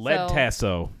 Lead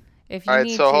Tasso. If you All right,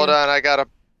 need so to... hold on. I gotta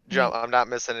jump. I'm not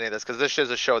missing any of this because this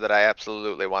is a show that I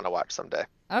absolutely want to watch someday.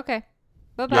 Okay.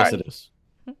 Bye-bye. Yes, it is.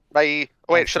 Bye.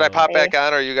 Wait, should I pop back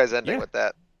on, or are you guys ending with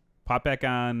that? Pop back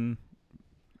on.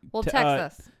 Well, text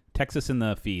us. Text us in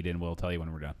the feed, and we'll tell you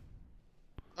when we're done.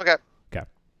 Okay. Okay.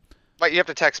 But you have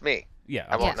to text me. Yeah.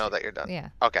 I won't know that you're done. Yeah.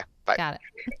 Okay. Bye. Got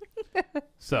it.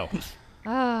 So,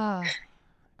 Ah,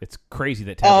 It's crazy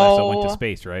that Ted Lasso went to Oh.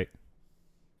 space, right?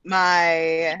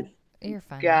 My you're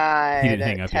fine. God, He didn't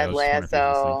hang up yet. I Ted was just wondering if he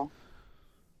was Lasso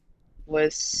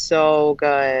was so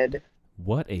good.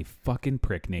 What a fucking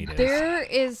prick Nate is. There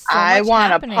is so I much want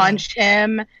to happening. punch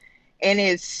him in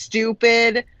his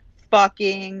stupid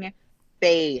fucking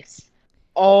face.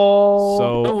 Oh,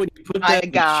 So when you put my that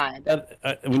in the God.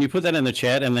 chat, when you put that in the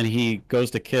chat and then he goes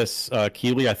to kiss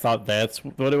Keely, I thought that's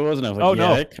what it was, and I was like, Oh,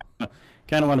 yeah, no. I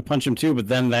kind of want to punch him too. But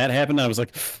then that happened, and I was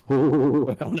like, ooh,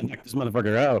 I want to knock this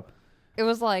motherfucker out. It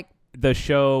was like, the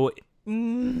show,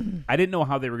 mm, I didn't know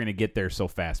how they were going to get there so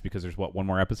fast because there's one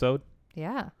more episode?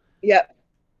 yeah. Yep.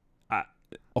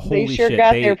 Holy They sure shit.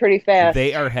 got there pretty fast.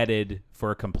 They are headed for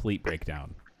a complete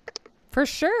breakdown. For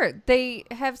sure. They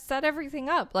have set everything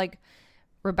up. Like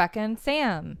Rebecca and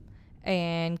Sam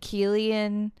and Keely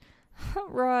and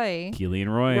Roy. Keely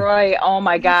and Roy. Roy, oh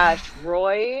my gosh.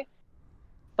 Roy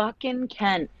fucking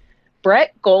Kent.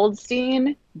 Brett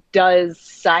Goldstein does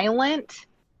silent.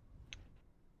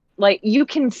 Like, you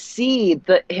can see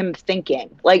him thinking.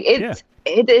 Like, it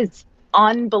is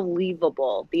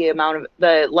unbelievable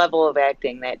the level of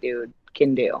acting that dude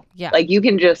can do. Yeah. Like, you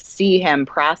can just see him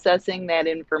processing that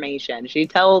information. She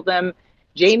tells him,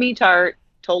 Jamie Tart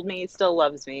told me he still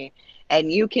loves me,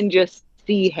 and you can just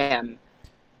see him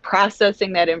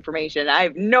processing that information. I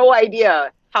have no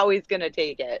idea how he's gonna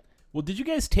take it. Well, did you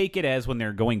guys take it as when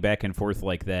they're going back and forth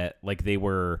like that, like they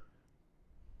were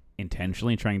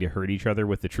intentionally trying to hurt each other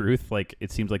with the truth? Like,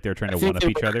 it seems like they're trying to one-up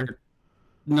each other.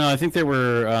 No, I think they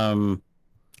were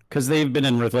because they've been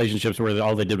in relationships where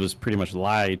all they did was pretty much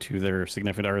lie to their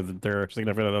significant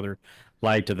other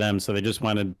lied to them. So they just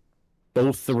wanted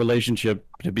both the relationship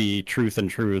to be truth and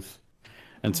truth,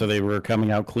 and so they were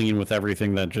coming out clean with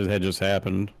everything that had just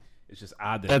happened. It's just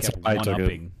odd that That's it kept how I took it.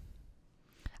 one-upping.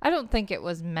 I don't think it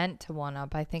was meant to one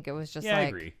up. I think it was just Yeah, I like,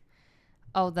 agree.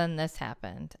 oh, then this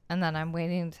happened. And then I'm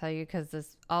waiting to tell you because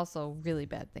this also really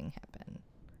bad thing happened.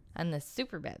 And this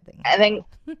super bad thing I think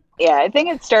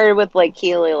it started with like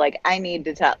Keely, like, I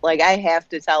have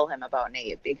to tell him about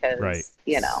Nate because Right.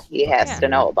 He has Yeah. to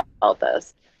know about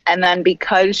this. And then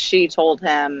because she told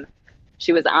him,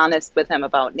 she was honest with him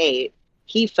about Nate,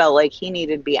 he felt like he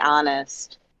needed to be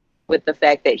honest with the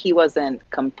fact that he wasn't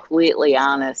completely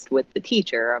honest with the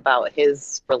teacher about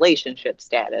his relationship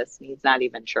status. He's not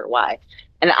even sure why.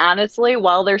 And honestly,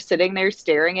 while they're sitting there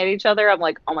staring at each other, I'm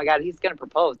like, oh my God, he's going to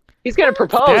propose. He's going to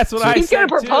propose. That's what I He's going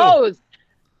said, to too. propose.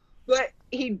 But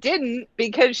he didn't,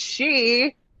 because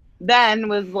she then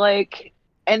was like,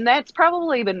 and that's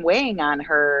probably been weighing on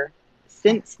her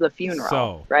since the funeral,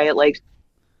 So- right? Like,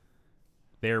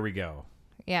 There we go.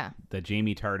 Yeah. The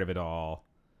Jamie Tart of it all.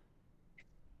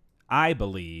 I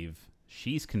believe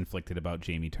she's conflicted about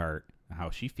Jamie Tart, how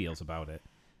she feels about it.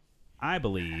 I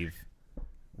believe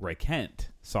Roy Kent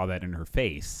saw that in her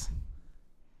face,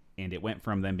 and it went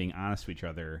from them being honest with each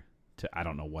other to I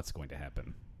don't know what's going to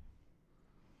happen.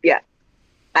 yeah.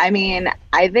 I mean,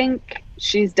 I think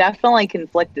she's definitely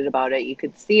conflicted about it. You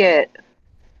could see it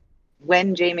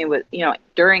when Jamie was,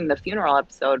 during the funeral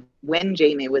episode, when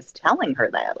Jamie was telling her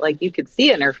that. Like, you could see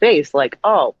it in her face, like,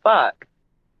 oh, fuck.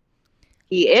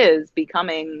 He is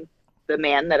becoming the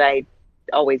man that I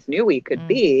always knew he could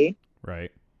be.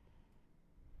 Right.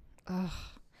 Ugh.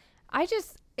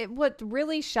 What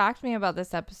really shocked me about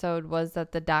this episode was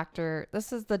that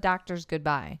this is the doctor's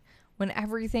goodbye when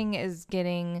everything is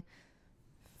getting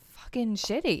fucking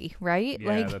shitty, right?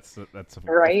 Yeah, that's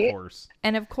Right? of course.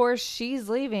 And of course she's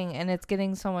leaving and it's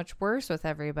getting so much worse with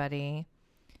everybody.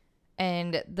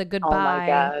 And the goodbye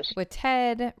gosh. with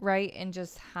Ted, right? And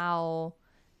just how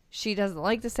she doesn't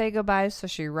like to say goodbyes, so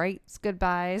she writes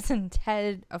goodbyes. And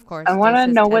Ted, of course, I want does to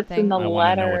his know Ted what's thing. in the I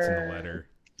want to know what's in letter. the letter.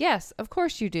 Yes, of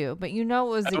course you do. But you know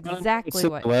it was I don't know exactly what's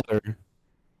in what... the letter.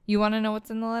 You want to know what's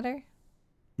in the letter?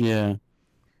 Yeah.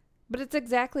 But it's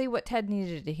exactly what Ted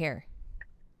needed to hear.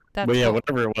 That's But yeah, what-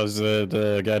 whatever it was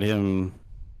that got him.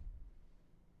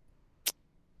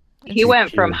 He went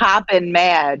from Cute. hopping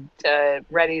mad to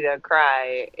ready to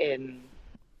cry in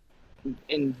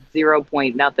 0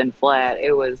 point nothing flat.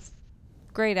 It was,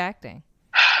 Great acting.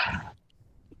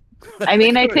 I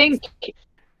mean, I think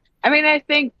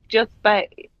just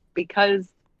because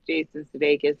Jason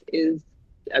Sudeikis is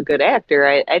a good actor,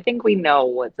 I think we know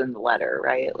what's in the letter,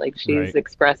 right? Like, she's Right.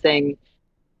 expressing,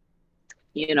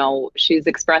 she's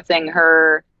expressing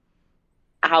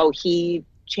how he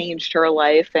changed her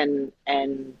life and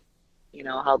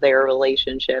how their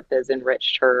relationship has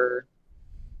enriched her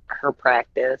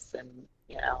practice. And,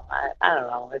 I don't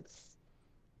know.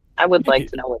 I would like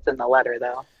to know what's in the letter,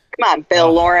 though. Come on,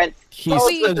 Bill Lawrence. He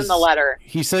What was in the letter?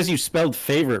 He says you spelled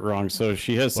favorite wrong, so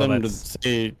she has Well, something to that's-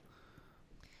 say.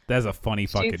 That's a funny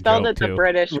fucking She spelled joke it the too.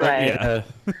 British way.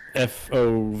 Yeah,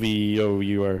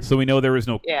 FOVOUR. So we know there was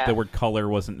no Yeah. the word color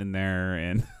wasn't in there,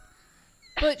 and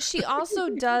But she also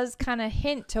does kind of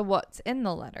hint to what's in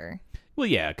the letter. well,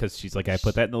 yeah, because she's like, I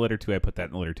put that in the letter too. I put that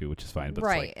in the letter too, which is fine. But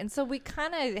Right. it's like, And so we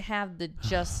kind of have the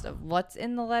gist of what's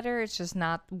in the letter. It's just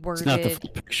not worded. It's not the full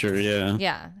picture, yeah.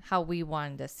 Yeah, how we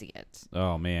wanted to see it.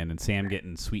 oh man, and Sam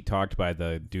getting sweet talked by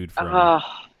the dude from Ugh.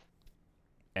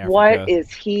 Africa. What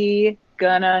is he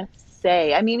gonna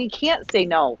say? I mean, he can't say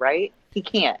no, right? He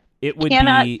can't. It would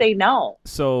Cannot be say no.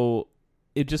 so.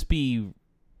 It'd just be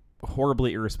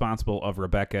horribly irresponsible of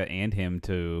Rebecca and him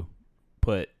to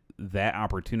put that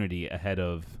opportunity ahead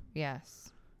of,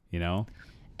 Yes. you know.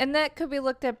 And that could be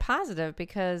looked at positive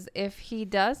because if he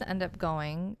does end up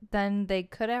going, then they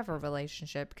could have a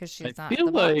relationship because she's not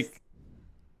the boss.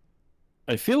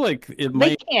 I feel like it They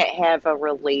might. can't have a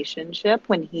relationship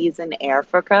when he's in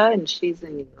Africa and she's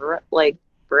in Europe, like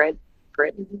Britain.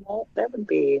 That would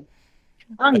be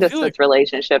long feel distance like-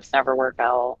 relationships never work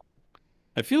out.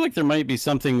 I feel like there might be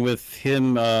something with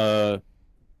him as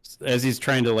he's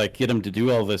trying to like get him to do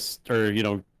all this, or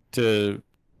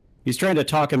he's trying to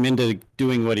talk him into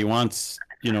doing what he wants,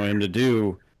 him to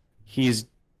do. He's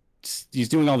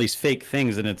doing all these fake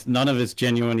things, and none of it's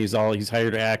genuine. He's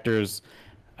hired actors.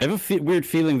 I have a weird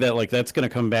feeling that like that's going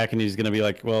to come back, and he's going to be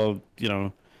like, well,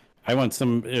 I want if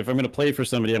I'm going to play for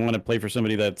somebody, I want to play for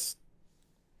somebody that's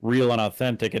real and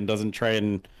authentic and doesn't try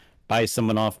and buy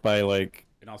someone off by like.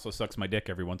 It also sucks my dick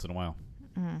every once in a while.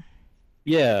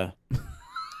 Yeah.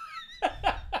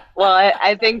 Well,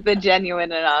 I think the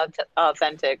genuine and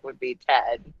authentic would be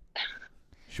Ted.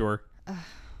 Sure.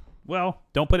 Well,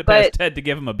 don't put it But- past Ted to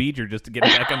give him a beater just to get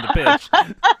him back on the pitch.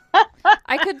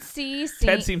 I could see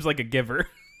Ted seems like a giver.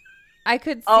 I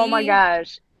could see Oh my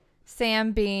gosh.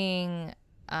 Sam being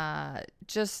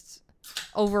just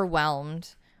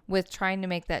overwhelmed with trying to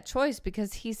make that choice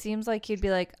because he seems like he'd be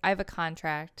like, I have a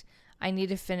contract. I need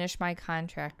to finish my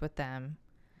contract with them.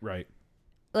 Right.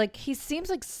 Like, he seems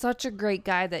like such a great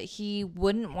guy that he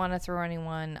wouldn't want to throw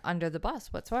anyone under the bus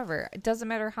whatsoever. It doesn't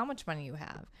matter how much money you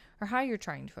have or how you're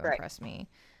trying to Right. impress me.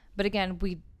 But again,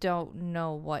 we don't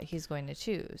know what he's going to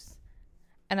choose.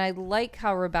 And I like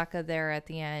how Rebecca there at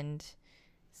the end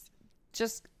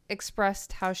just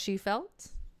expressed how she felt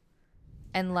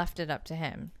and left it up to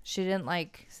him. She didn't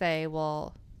say,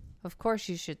 well, of course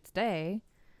you should stay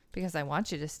because I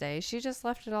want you to stay. She just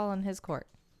left it all in his court.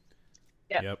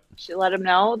 Yep. She let him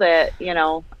know that,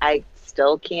 I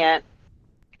still can't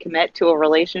commit to a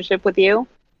relationship with you,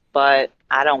 but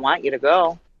I don't want you to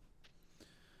go.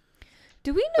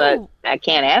 Do we But know? I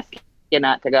can't ask you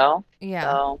not to go. Yeah.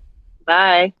 So,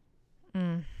 bye.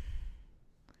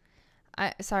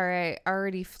 Sorry, I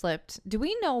already flipped. Do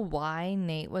we know why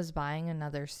Nate was buying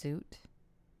another suit?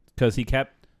 Because he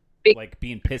kept Be-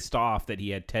 being pissed off that he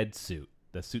had Ted's suit,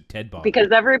 the suit Ted bought.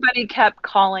 Because everybody kept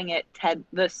calling it Ted,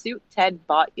 the suit Ted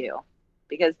bought you,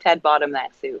 because Ted bought him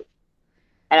that suit.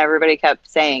 And everybody kept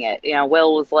saying it.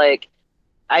 Will was like,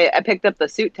 I picked up the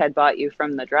suit Ted bought you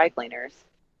from the dry cleaners.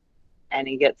 And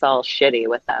he gets all shitty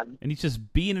with them. and he's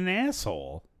just being an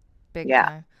asshole. Big Yeah.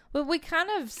 time. Well, we kind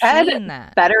of Ted seen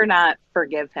that. better not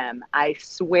forgive him. I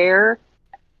swear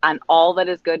on all that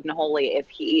is good and holy, if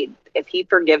he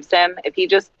forgives him, if he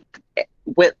just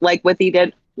what he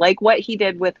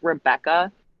did with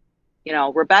Rebecca,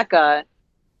 Rebecca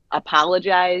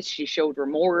apologized, she showed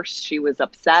remorse, she was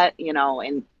upset,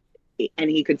 and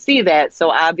he could see that,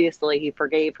 so obviously he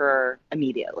forgave her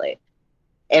immediately.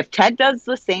 If Ted does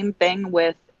the same thing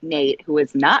with Nate, who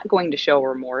is not going to show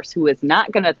remorse, who is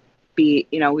not going to be,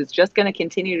 who's just going to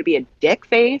continue to be a dick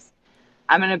face,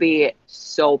 I'm going to be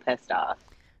so pissed off.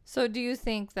 So do you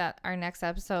think that our next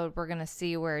episode we're going to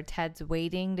see where Ted's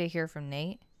waiting to hear from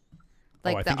Nate?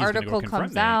 I Like the think he's gonna go article confront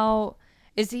comes Nate. out.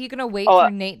 Is he going to wait Oh,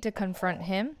 for Nate to confront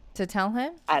him, to tell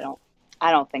him? I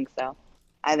don't think so.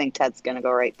 I think Ted's going to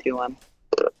go right to him.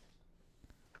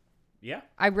 Yeah.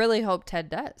 I really hope Ted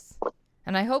does.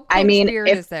 And I hope I Coach mean, Beard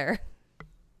is there.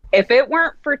 If it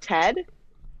weren't for Ted,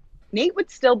 Nate would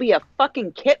still be a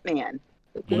fucking kit man.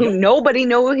 Who nobody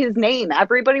knew his name.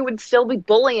 Everybody would still be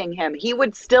bullying him. He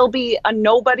would still be a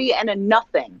nobody and a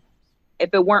nothing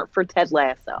if it weren't for Ted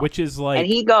Lasso. Which is like, And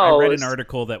he I read goes- an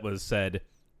article that said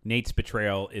Nate's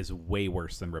betrayal is way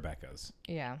worse than Rebecca's.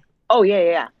 Yeah. Oh,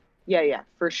 yeah,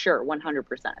 for sure.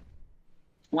 100%.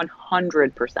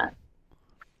 100%.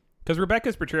 Because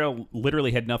Rebecca's betrayal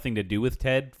literally had nothing to do with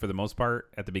Ted for the most part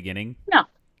at the beginning. No.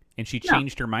 And she No.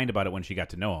 changed her mind about it when she got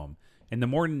to know him. And the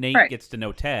more Nate Right. gets to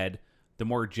know Ted, the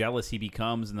more jealous he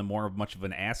becomes and the more much of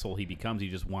an asshole he becomes,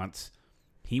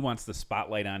 he wants the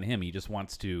spotlight on him. He just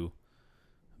wants to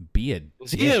be a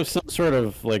Does he have some sort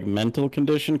of like mental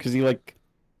condition? Because he like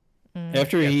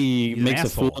after he he's makes an a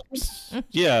fool,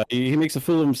 he makes a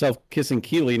fool of himself kissing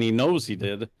Keely, and he knows he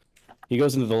did. He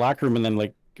goes into the locker room and then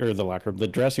the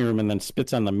dressing room, and then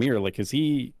spits on the mirror. Like, is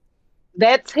he?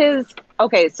 That's his.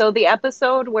 Okay, so the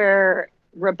episode where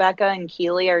Rebecca and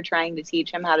Keely are trying to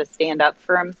teach him how to stand up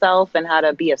for himself and how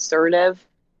to be assertive.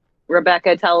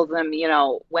 Rebecca tells him,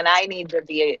 when I need to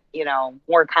be,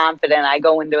 more confident, I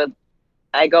go into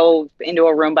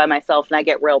a room by myself and I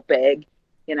get real big,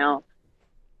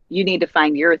 You need to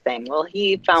find your thing. Well,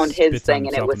 he found his thing,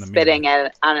 and it was spitting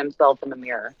on himself in the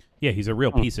mirror. Yeah, he's a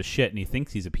real piece of shit, and he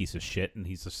thinks he's a piece of shit, and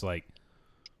he's just like,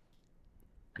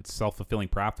 it's self-fulfilling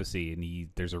prophecy, and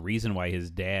there's a reason why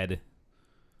his dad,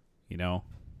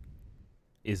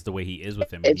 is the way he is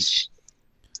with him. And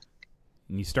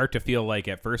you start to feel like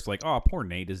at first, like, oh, poor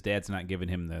Nate, his dad's not giving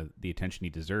him the attention he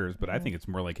deserves, but I think it's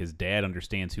more like his dad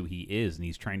understands who he is, and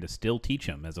he's trying to still teach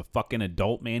him as a fucking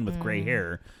adult man with gray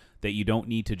hair that you don't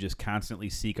need to just constantly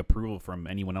seek approval from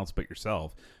anyone else but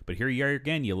yourself. But here you are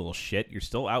again, you little shit. You're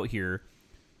still out here,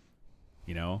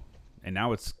 and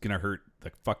now it's going to hurt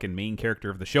the fucking main character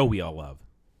of the show we all love.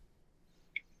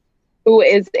 Who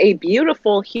is a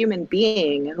beautiful human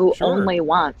being who only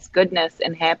wants goodness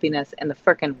and happiness in the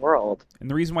frickin' world. And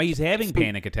the reason why he's having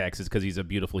panic attacks is because he's a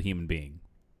beautiful human being.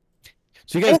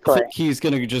 So you guys think he's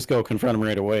going to just go confront him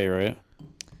right away, right?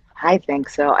 I think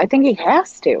so. I think he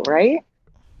has to, right?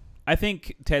 I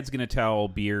think Ted's going to tell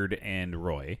Beard and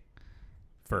Roy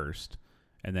first,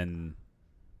 and then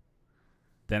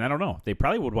I don't know. They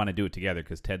probably would want to do it together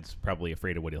because Ted's probably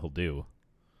afraid of what he'll do.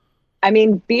 I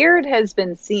mean, Beard has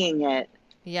been seeing it.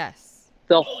 Yes.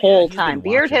 The whole time.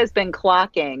 Beard has been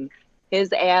clocking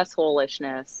his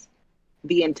assholishness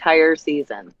the entire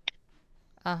season.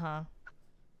 Uh-huh.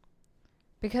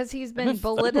 Because he's been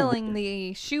belittling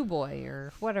the shoe boy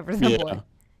or whatever the boy.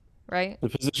 Right? The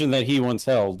position that he once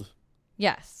held.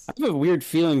 Yes. I have a weird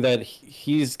feeling that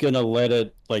he's going to let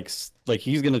it, like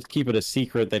he's going to keep it a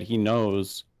secret that he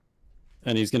knows,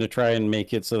 and he's going to try and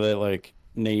make it so that, like,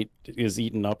 Nate is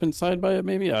eaten up inside by it,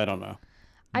 maybe? I don't know.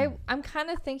 I'm kind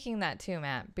of thinking that too,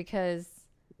 Matt, because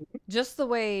just the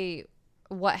way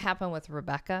what happened with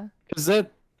Rebecca. Because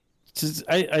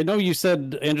I know you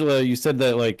said, Angela,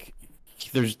 that, like,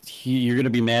 you're going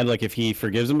to be mad, like, if he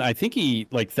forgives him. I think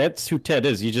that's who Ted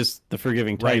is. He's just the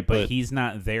forgiving type. Right, but he's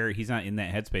not there. He's not in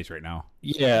that headspace right now.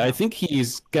 Yeah, I think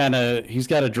he's got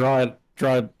to draw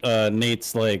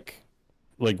Nate's, draw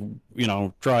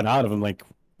it out of him, like,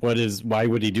 why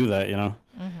would he do that,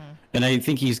 Mm-hmm. And I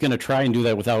think he's going to try and do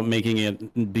that without making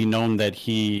it be known that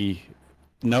he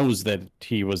knows that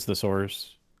he was the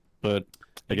source. But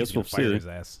I guess we'll see. His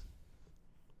ass.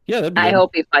 Yeah, that'd be I good.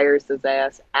 hope he fires his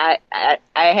ass. I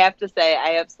have to say,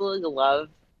 I absolutely love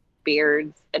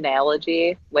Beard's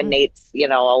analogy when Nate's,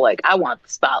 all like, I want the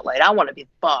spotlight. I want to be the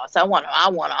boss. I want to.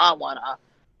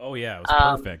 Oh, yeah, it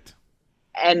was perfect.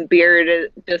 And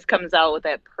Beard just comes out with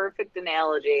that perfect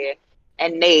analogy.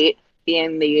 And Nate,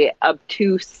 being the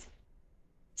obtuse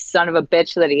son of a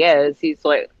bitch that he is, he's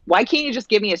like, why can't you just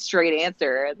give me a straight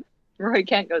answer? And Roy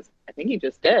Kent goes, I think he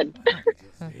just did.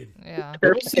 Yeah.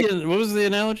 What was the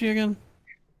analogy again?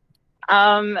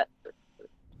 They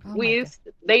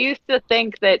used to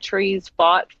think that trees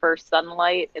fought for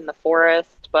sunlight in the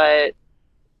forest, but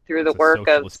through the work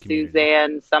of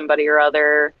Suzanne, somebody or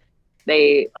other,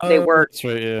 they work. That's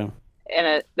right,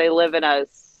 yeah. They live in a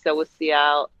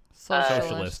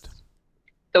socialist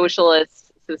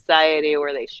society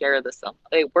where they share the sunlight.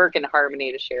 They work in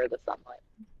harmony to share the sunlight.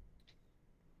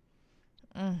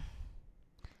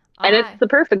 And it's the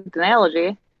perfect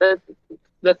analogy. The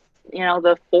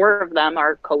four of them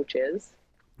are coaches,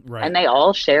 right? And they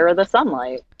all share the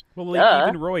sunlight. Well, like,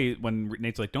 even Roy, when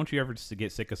Nate's like, "Don't you ever just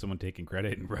get sick of someone taking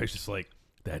credit?" and Roy's just like,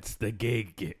 "That's the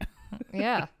gig."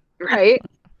 Yeah. Right.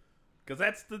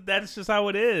 Because that's just how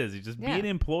it is. You just be an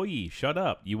employee. Shut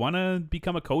up. You want to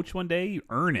become a coach one day? You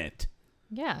earn it.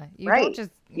 Yeah.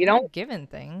 You don't given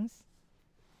things.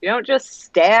 You don't just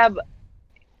stab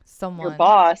someone, your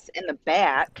boss, in the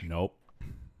back. Nope.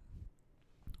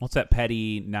 What's that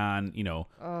petty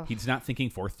he's not thinking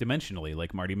fourth dimensionally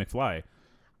like Marty McFly.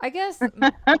 I guess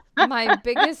my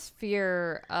biggest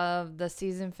fear of the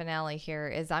season finale here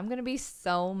is I'm going to be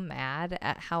so mad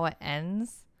at how it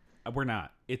ends. We're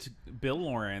not. It's Bill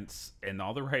Lawrence and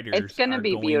all the writers it's gonna are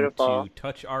be going beautiful. to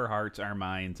touch our hearts, our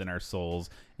minds, and our souls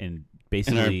and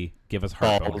basically give us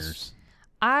heart boners.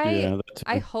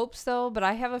 I hope so, but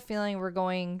I have a feeling we're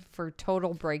going for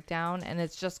total breakdown, and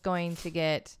it's just going to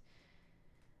get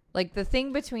Like the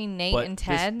thing between Nate But and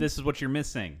Ted this is what you're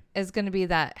missing. is going to be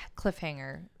that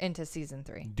cliffhanger into season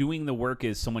 3. Doing the work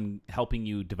is someone helping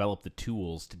you develop the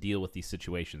tools to deal with these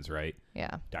situations, right?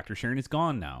 Yeah. Dr. Sharon is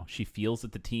gone now. She feels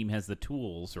that the team has the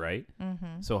tools, right?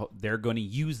 Mm-hmm. So they're going to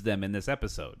use them in this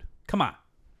episode. Come on.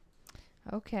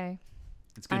 Okay.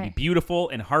 It's going to be beautiful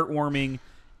and heartwarming.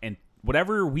 And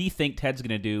whatever we think Ted's going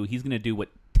to do, he's going to do what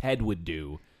Ted would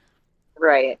do.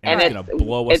 Right. And it's going to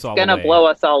blow us all away. It's going to blow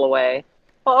us all away.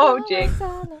 Oh, Jinx.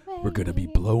 We're going to be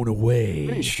blown away.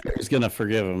 Pretty sure he's gonna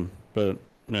forgive him, but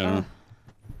no.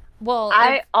 Well,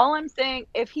 all I'm saying,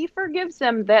 if he forgives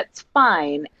him, that's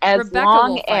fine, as Rebecca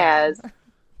long will fight him.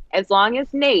 as long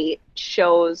as Nate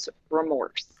shows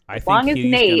remorse. I As think long as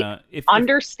he's Nate gonna, if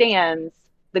understands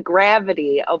the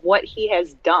gravity of what he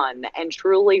has done and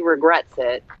truly regrets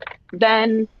it,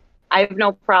 then I have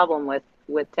no problem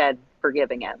with Ted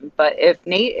forgiving him. But if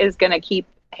Nate is going to keep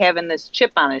having this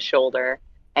chip on his shoulder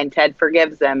and Ted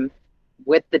forgives him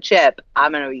with the chip,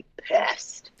 I'm going to be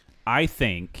pissed. I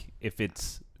think if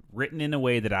it's written in a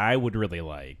way that I would really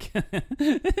like,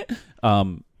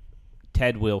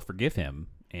 Ted will forgive him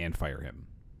and fire him.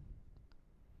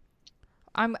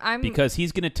 I'm Because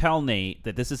he's going to tell Nate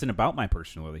that this isn't about my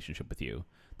personal relationship with you.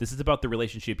 This is about the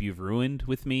relationship you've ruined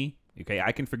with me. Okay,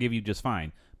 I can forgive you just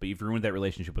fine, but you've ruined that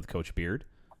relationship with Coach Beard.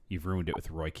 You've ruined it with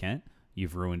Roy Kent.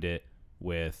 You've ruined it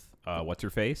with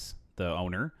what's-her-face, the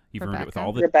owner. You've ruined it with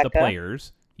all the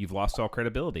players. You've lost all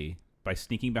credibility by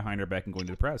sneaking behind our back and going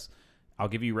to the press. I'll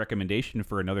give you a recommendation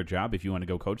for another job if you want to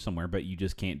go coach somewhere, but you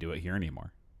just can't do it here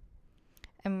anymore.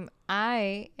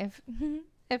 if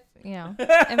you know,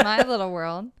 in my little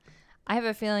world, I have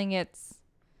a feeling it's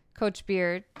Coach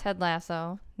Beard, Ted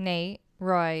Lasso, Nate,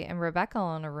 Roy, and Rebecca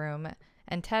in a room,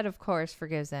 and Ted, of course,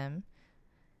 forgives him.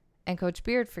 And Coach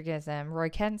Beard forgives him. Roy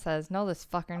Kent says, no, this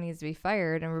fucker needs to be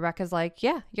fired. And Rebecca's like,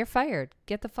 yeah, you're fired.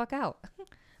 Get the fuck out.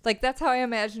 Like, that's how I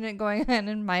imagine it going on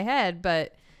in my head.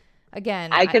 But,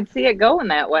 again, I could see it going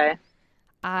that way.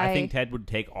 I think Ted would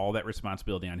take all that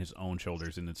responsibility on his own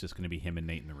shoulders, and it's just going to be him and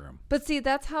Nate in the room. But, see,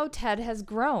 that's how Ted has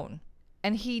grown.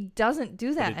 And he doesn't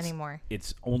do that anymore.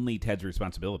 It's only Ted's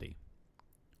responsibility.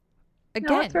 Again.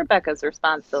 No, it's Rebecca's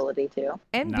responsibility, too.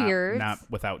 And Beard's. Not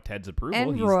without Ted's approval.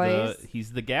 And Roy's.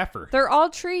 He's the gaffer. They're all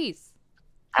trees.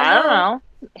 I don't know.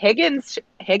 Higgins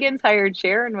hired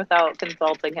Sharon without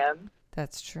consulting him.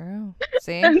 That's true.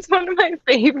 See? That's one of my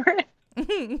favorites.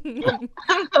 I'm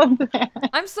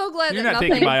so glad You're that not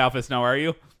nothing taking my office now, are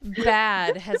you?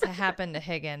 bad has happened to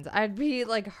Higgins. I'd be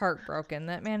like heartbroken.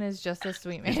 That man is just a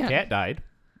sweet man. His cat died.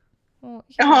 Well,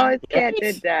 his cat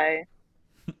did die.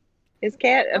 His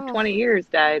cat of 20 years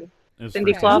died.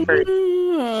 Cindy Crawford.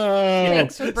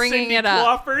 Thanks for bringing Cindy it up.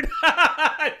 Crawford.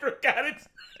 I forgot its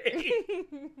name.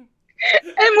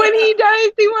 And when he dies,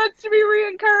 he wants to be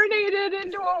reincarnated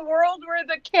into a world where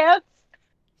the cats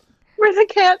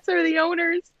are the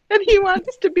owners, and he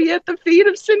wants to be at the feet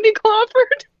of Cindy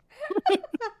Crawford.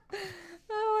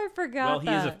 Oh, I forgot. Well, he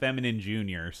is a feminine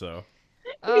junior, so.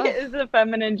 He is a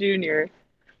feminine junior.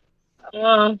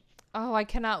 Oh, I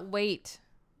cannot wait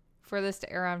for this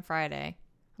to air on Friday.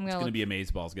 It's going to be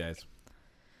amazeballs, guys.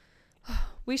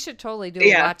 We should totally do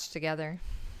a watch together.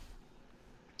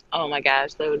 Oh my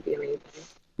gosh, that would be amazing.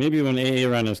 Maybe when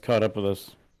Aaron is caught up with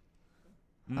us.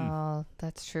 Oh,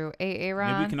 that's true.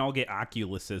 Aaron. Maybe we can all get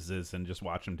Oculuses and just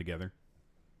watch them together.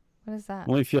 What is that?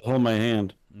 Only if you'll hold my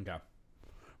hand. Okay.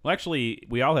 Well, actually,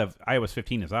 we all have iOS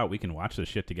 15 is out. We can watch this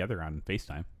shit together on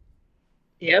FaceTime.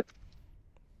 Yep.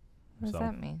 What does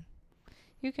that mean?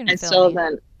 You can. I still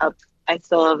haven't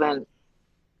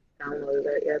downloaded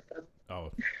it yet, though.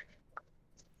 Oh.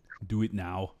 Do it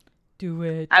now. Do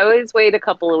it. I always wait a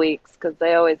couple of weeks because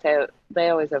they always have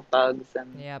bugs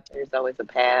and there's always a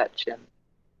patch and.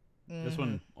 This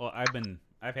one, well,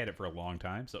 I've had it for a long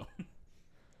time, so.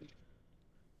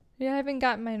 Yeah, I haven't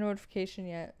gotten my notification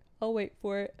yet. I'll wait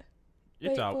for it.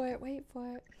 It's out. Wait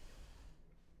for it.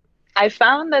 I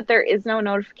found that there is no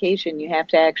notification. You have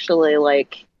to actually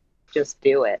just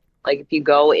do it. Like if you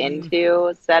go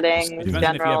into settings, It depends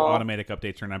on if you have automatic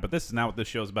updates or not, but this is not what this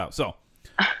show's about. So.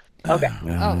 Okay.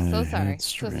 Oh, so sorry.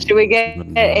 Should we get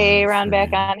Aaron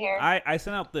back on here? I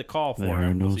sent out the call for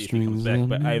him. We'll see if he comes back,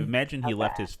 but I imagine he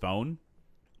left his phone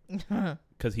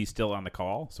because he's still on the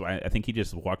call. So I think he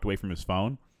just walked away from his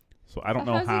phone. So I don't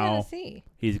know how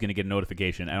he's going to get a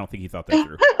notification. I don't think he thought that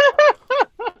through.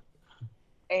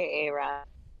 Hey, Aaron.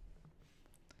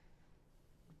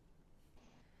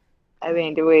 I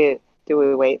mean, do we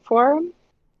wait for him?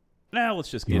 No, let's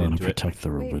just You get want into to it. protect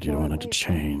the room, but you don't want it to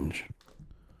change.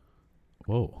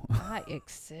 Whoa. I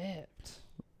accept.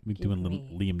 We doing little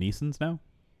Liam Neeson's now?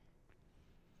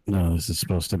 No, this is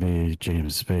supposed to be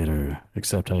James Spader,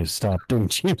 except I stopped doing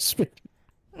James Spader.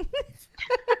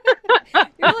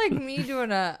 You're like me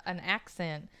doing an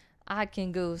accent. I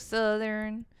can go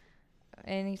southern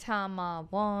anytime I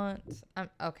want.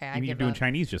 Okay, I You mean you're give doing up.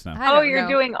 Chinese just now. I Oh, don't you're know.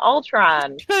 doing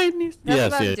Ultron. Chinese. That's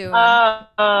Yes, what I'm yeah. doing.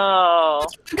 Oh.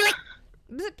 Bzz,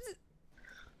 bzz.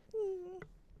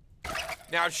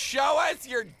 Now show us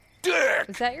your dick.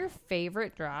 Is that your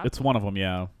favorite drop? It's one of them,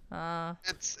 yeah.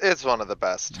 It's one of the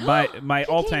best. My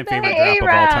all-time came favorite Hey, drop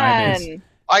of all time is. Aaron.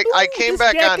 I came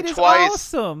back on twice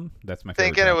Awesome. That's my favorite.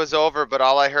 thinking it drop. was over, but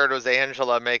all I heard was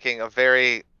Angela making a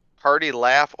very hearty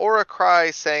laugh or a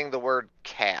cry saying the word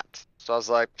cat. So I was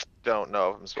like, don't know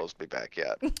if I'm supposed to be back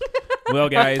yet. Well,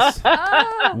 guys,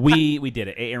 Ah! we did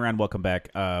it. Hey, Aaron, welcome back.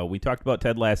 We talked about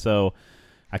Ted Lasso.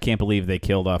 I can't believe they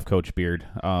killed off Coach Beard.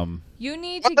 You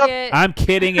need What to the- get. I'm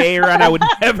kidding, Aaron. I would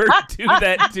never do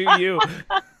that to you.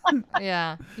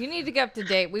 Yeah, you need to get up to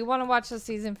date. We want to watch the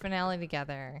season finale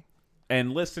together.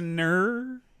 And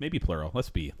listener, maybe plural. Let's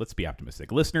be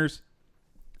optimistic. Listeners,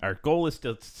 our goal is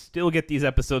to still get these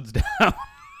episodes down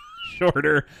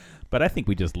shorter, but I think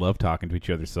we just love talking to each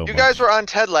other so You much. guys were on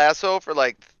Ted Lasso for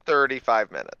like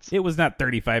 35 minutes. It was not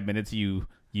 35 minutes. You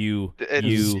It's-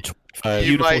 you You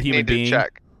beautiful might human need being. to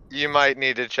check. You might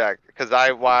need to check because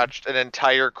I watched an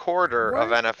entire quarter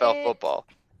of Worth NFL it. football.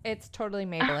 It's totally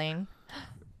Maybelline.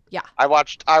 I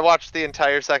watched the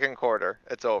entire second quarter.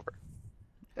 It's over.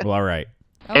 Well, all right.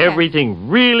 Okay. Everything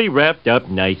really wrapped up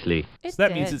nicely. It So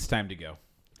that means did. it's time to go.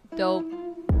 dope.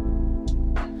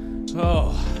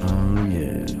 Oh, Oh,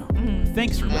 yeah.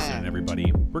 thanks for listening, everybody.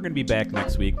 We're going to be back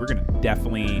next week. We're going to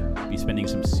definitely be spending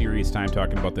some serious time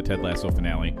talking about the Ted Lasso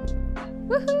finale.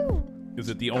 Woohoo! Is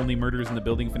it the only murders in the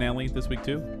building finale this week,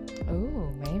 too?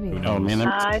 Ooh, maybe. Who Oh, knows? man.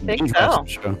 that's I a think interesting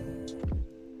so. show.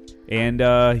 And,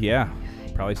 yeah,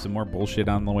 probably some more bullshit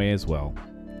on the way as well.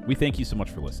 We thank you so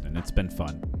much for listening. It's been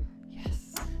fun.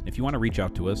 Yes. If you want to reach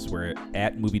out to us, we're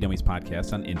at Movie Dummies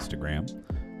Podcast on Instagram.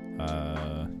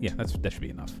 Yeah, that should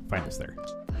be enough. Find us there.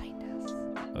 Find us.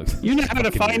 Okay. You know how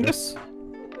to Fucking find weirdo. us?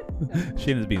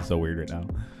 Shannon's being so weird right now.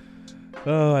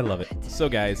 Oh, I love it. So,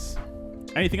 guys,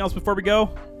 anything else before we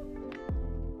go?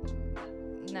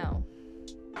 No.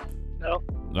 No.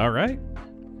 All right.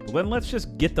 Well, then let's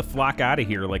just get the flock out of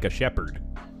here like a shepherd.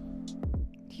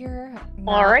 You're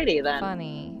not Alrighty then.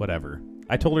 funny. Whatever.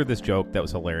 I told her this joke that was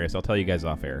hilarious. I'll tell you guys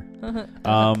off air.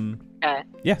 Okay.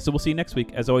 Yeah, so we'll see you next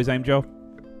week. As always, I'm Joe.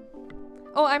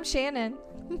 Oh, I'm Shannon.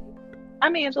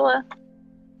 I'm Angela.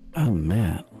 Oh,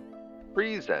 man.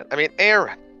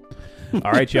 Aaron.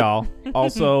 All right, y'all.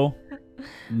 Also,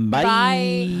 Bye.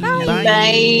 Bye.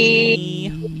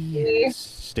 Bye.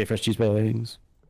 Stay fresh, cheese wings.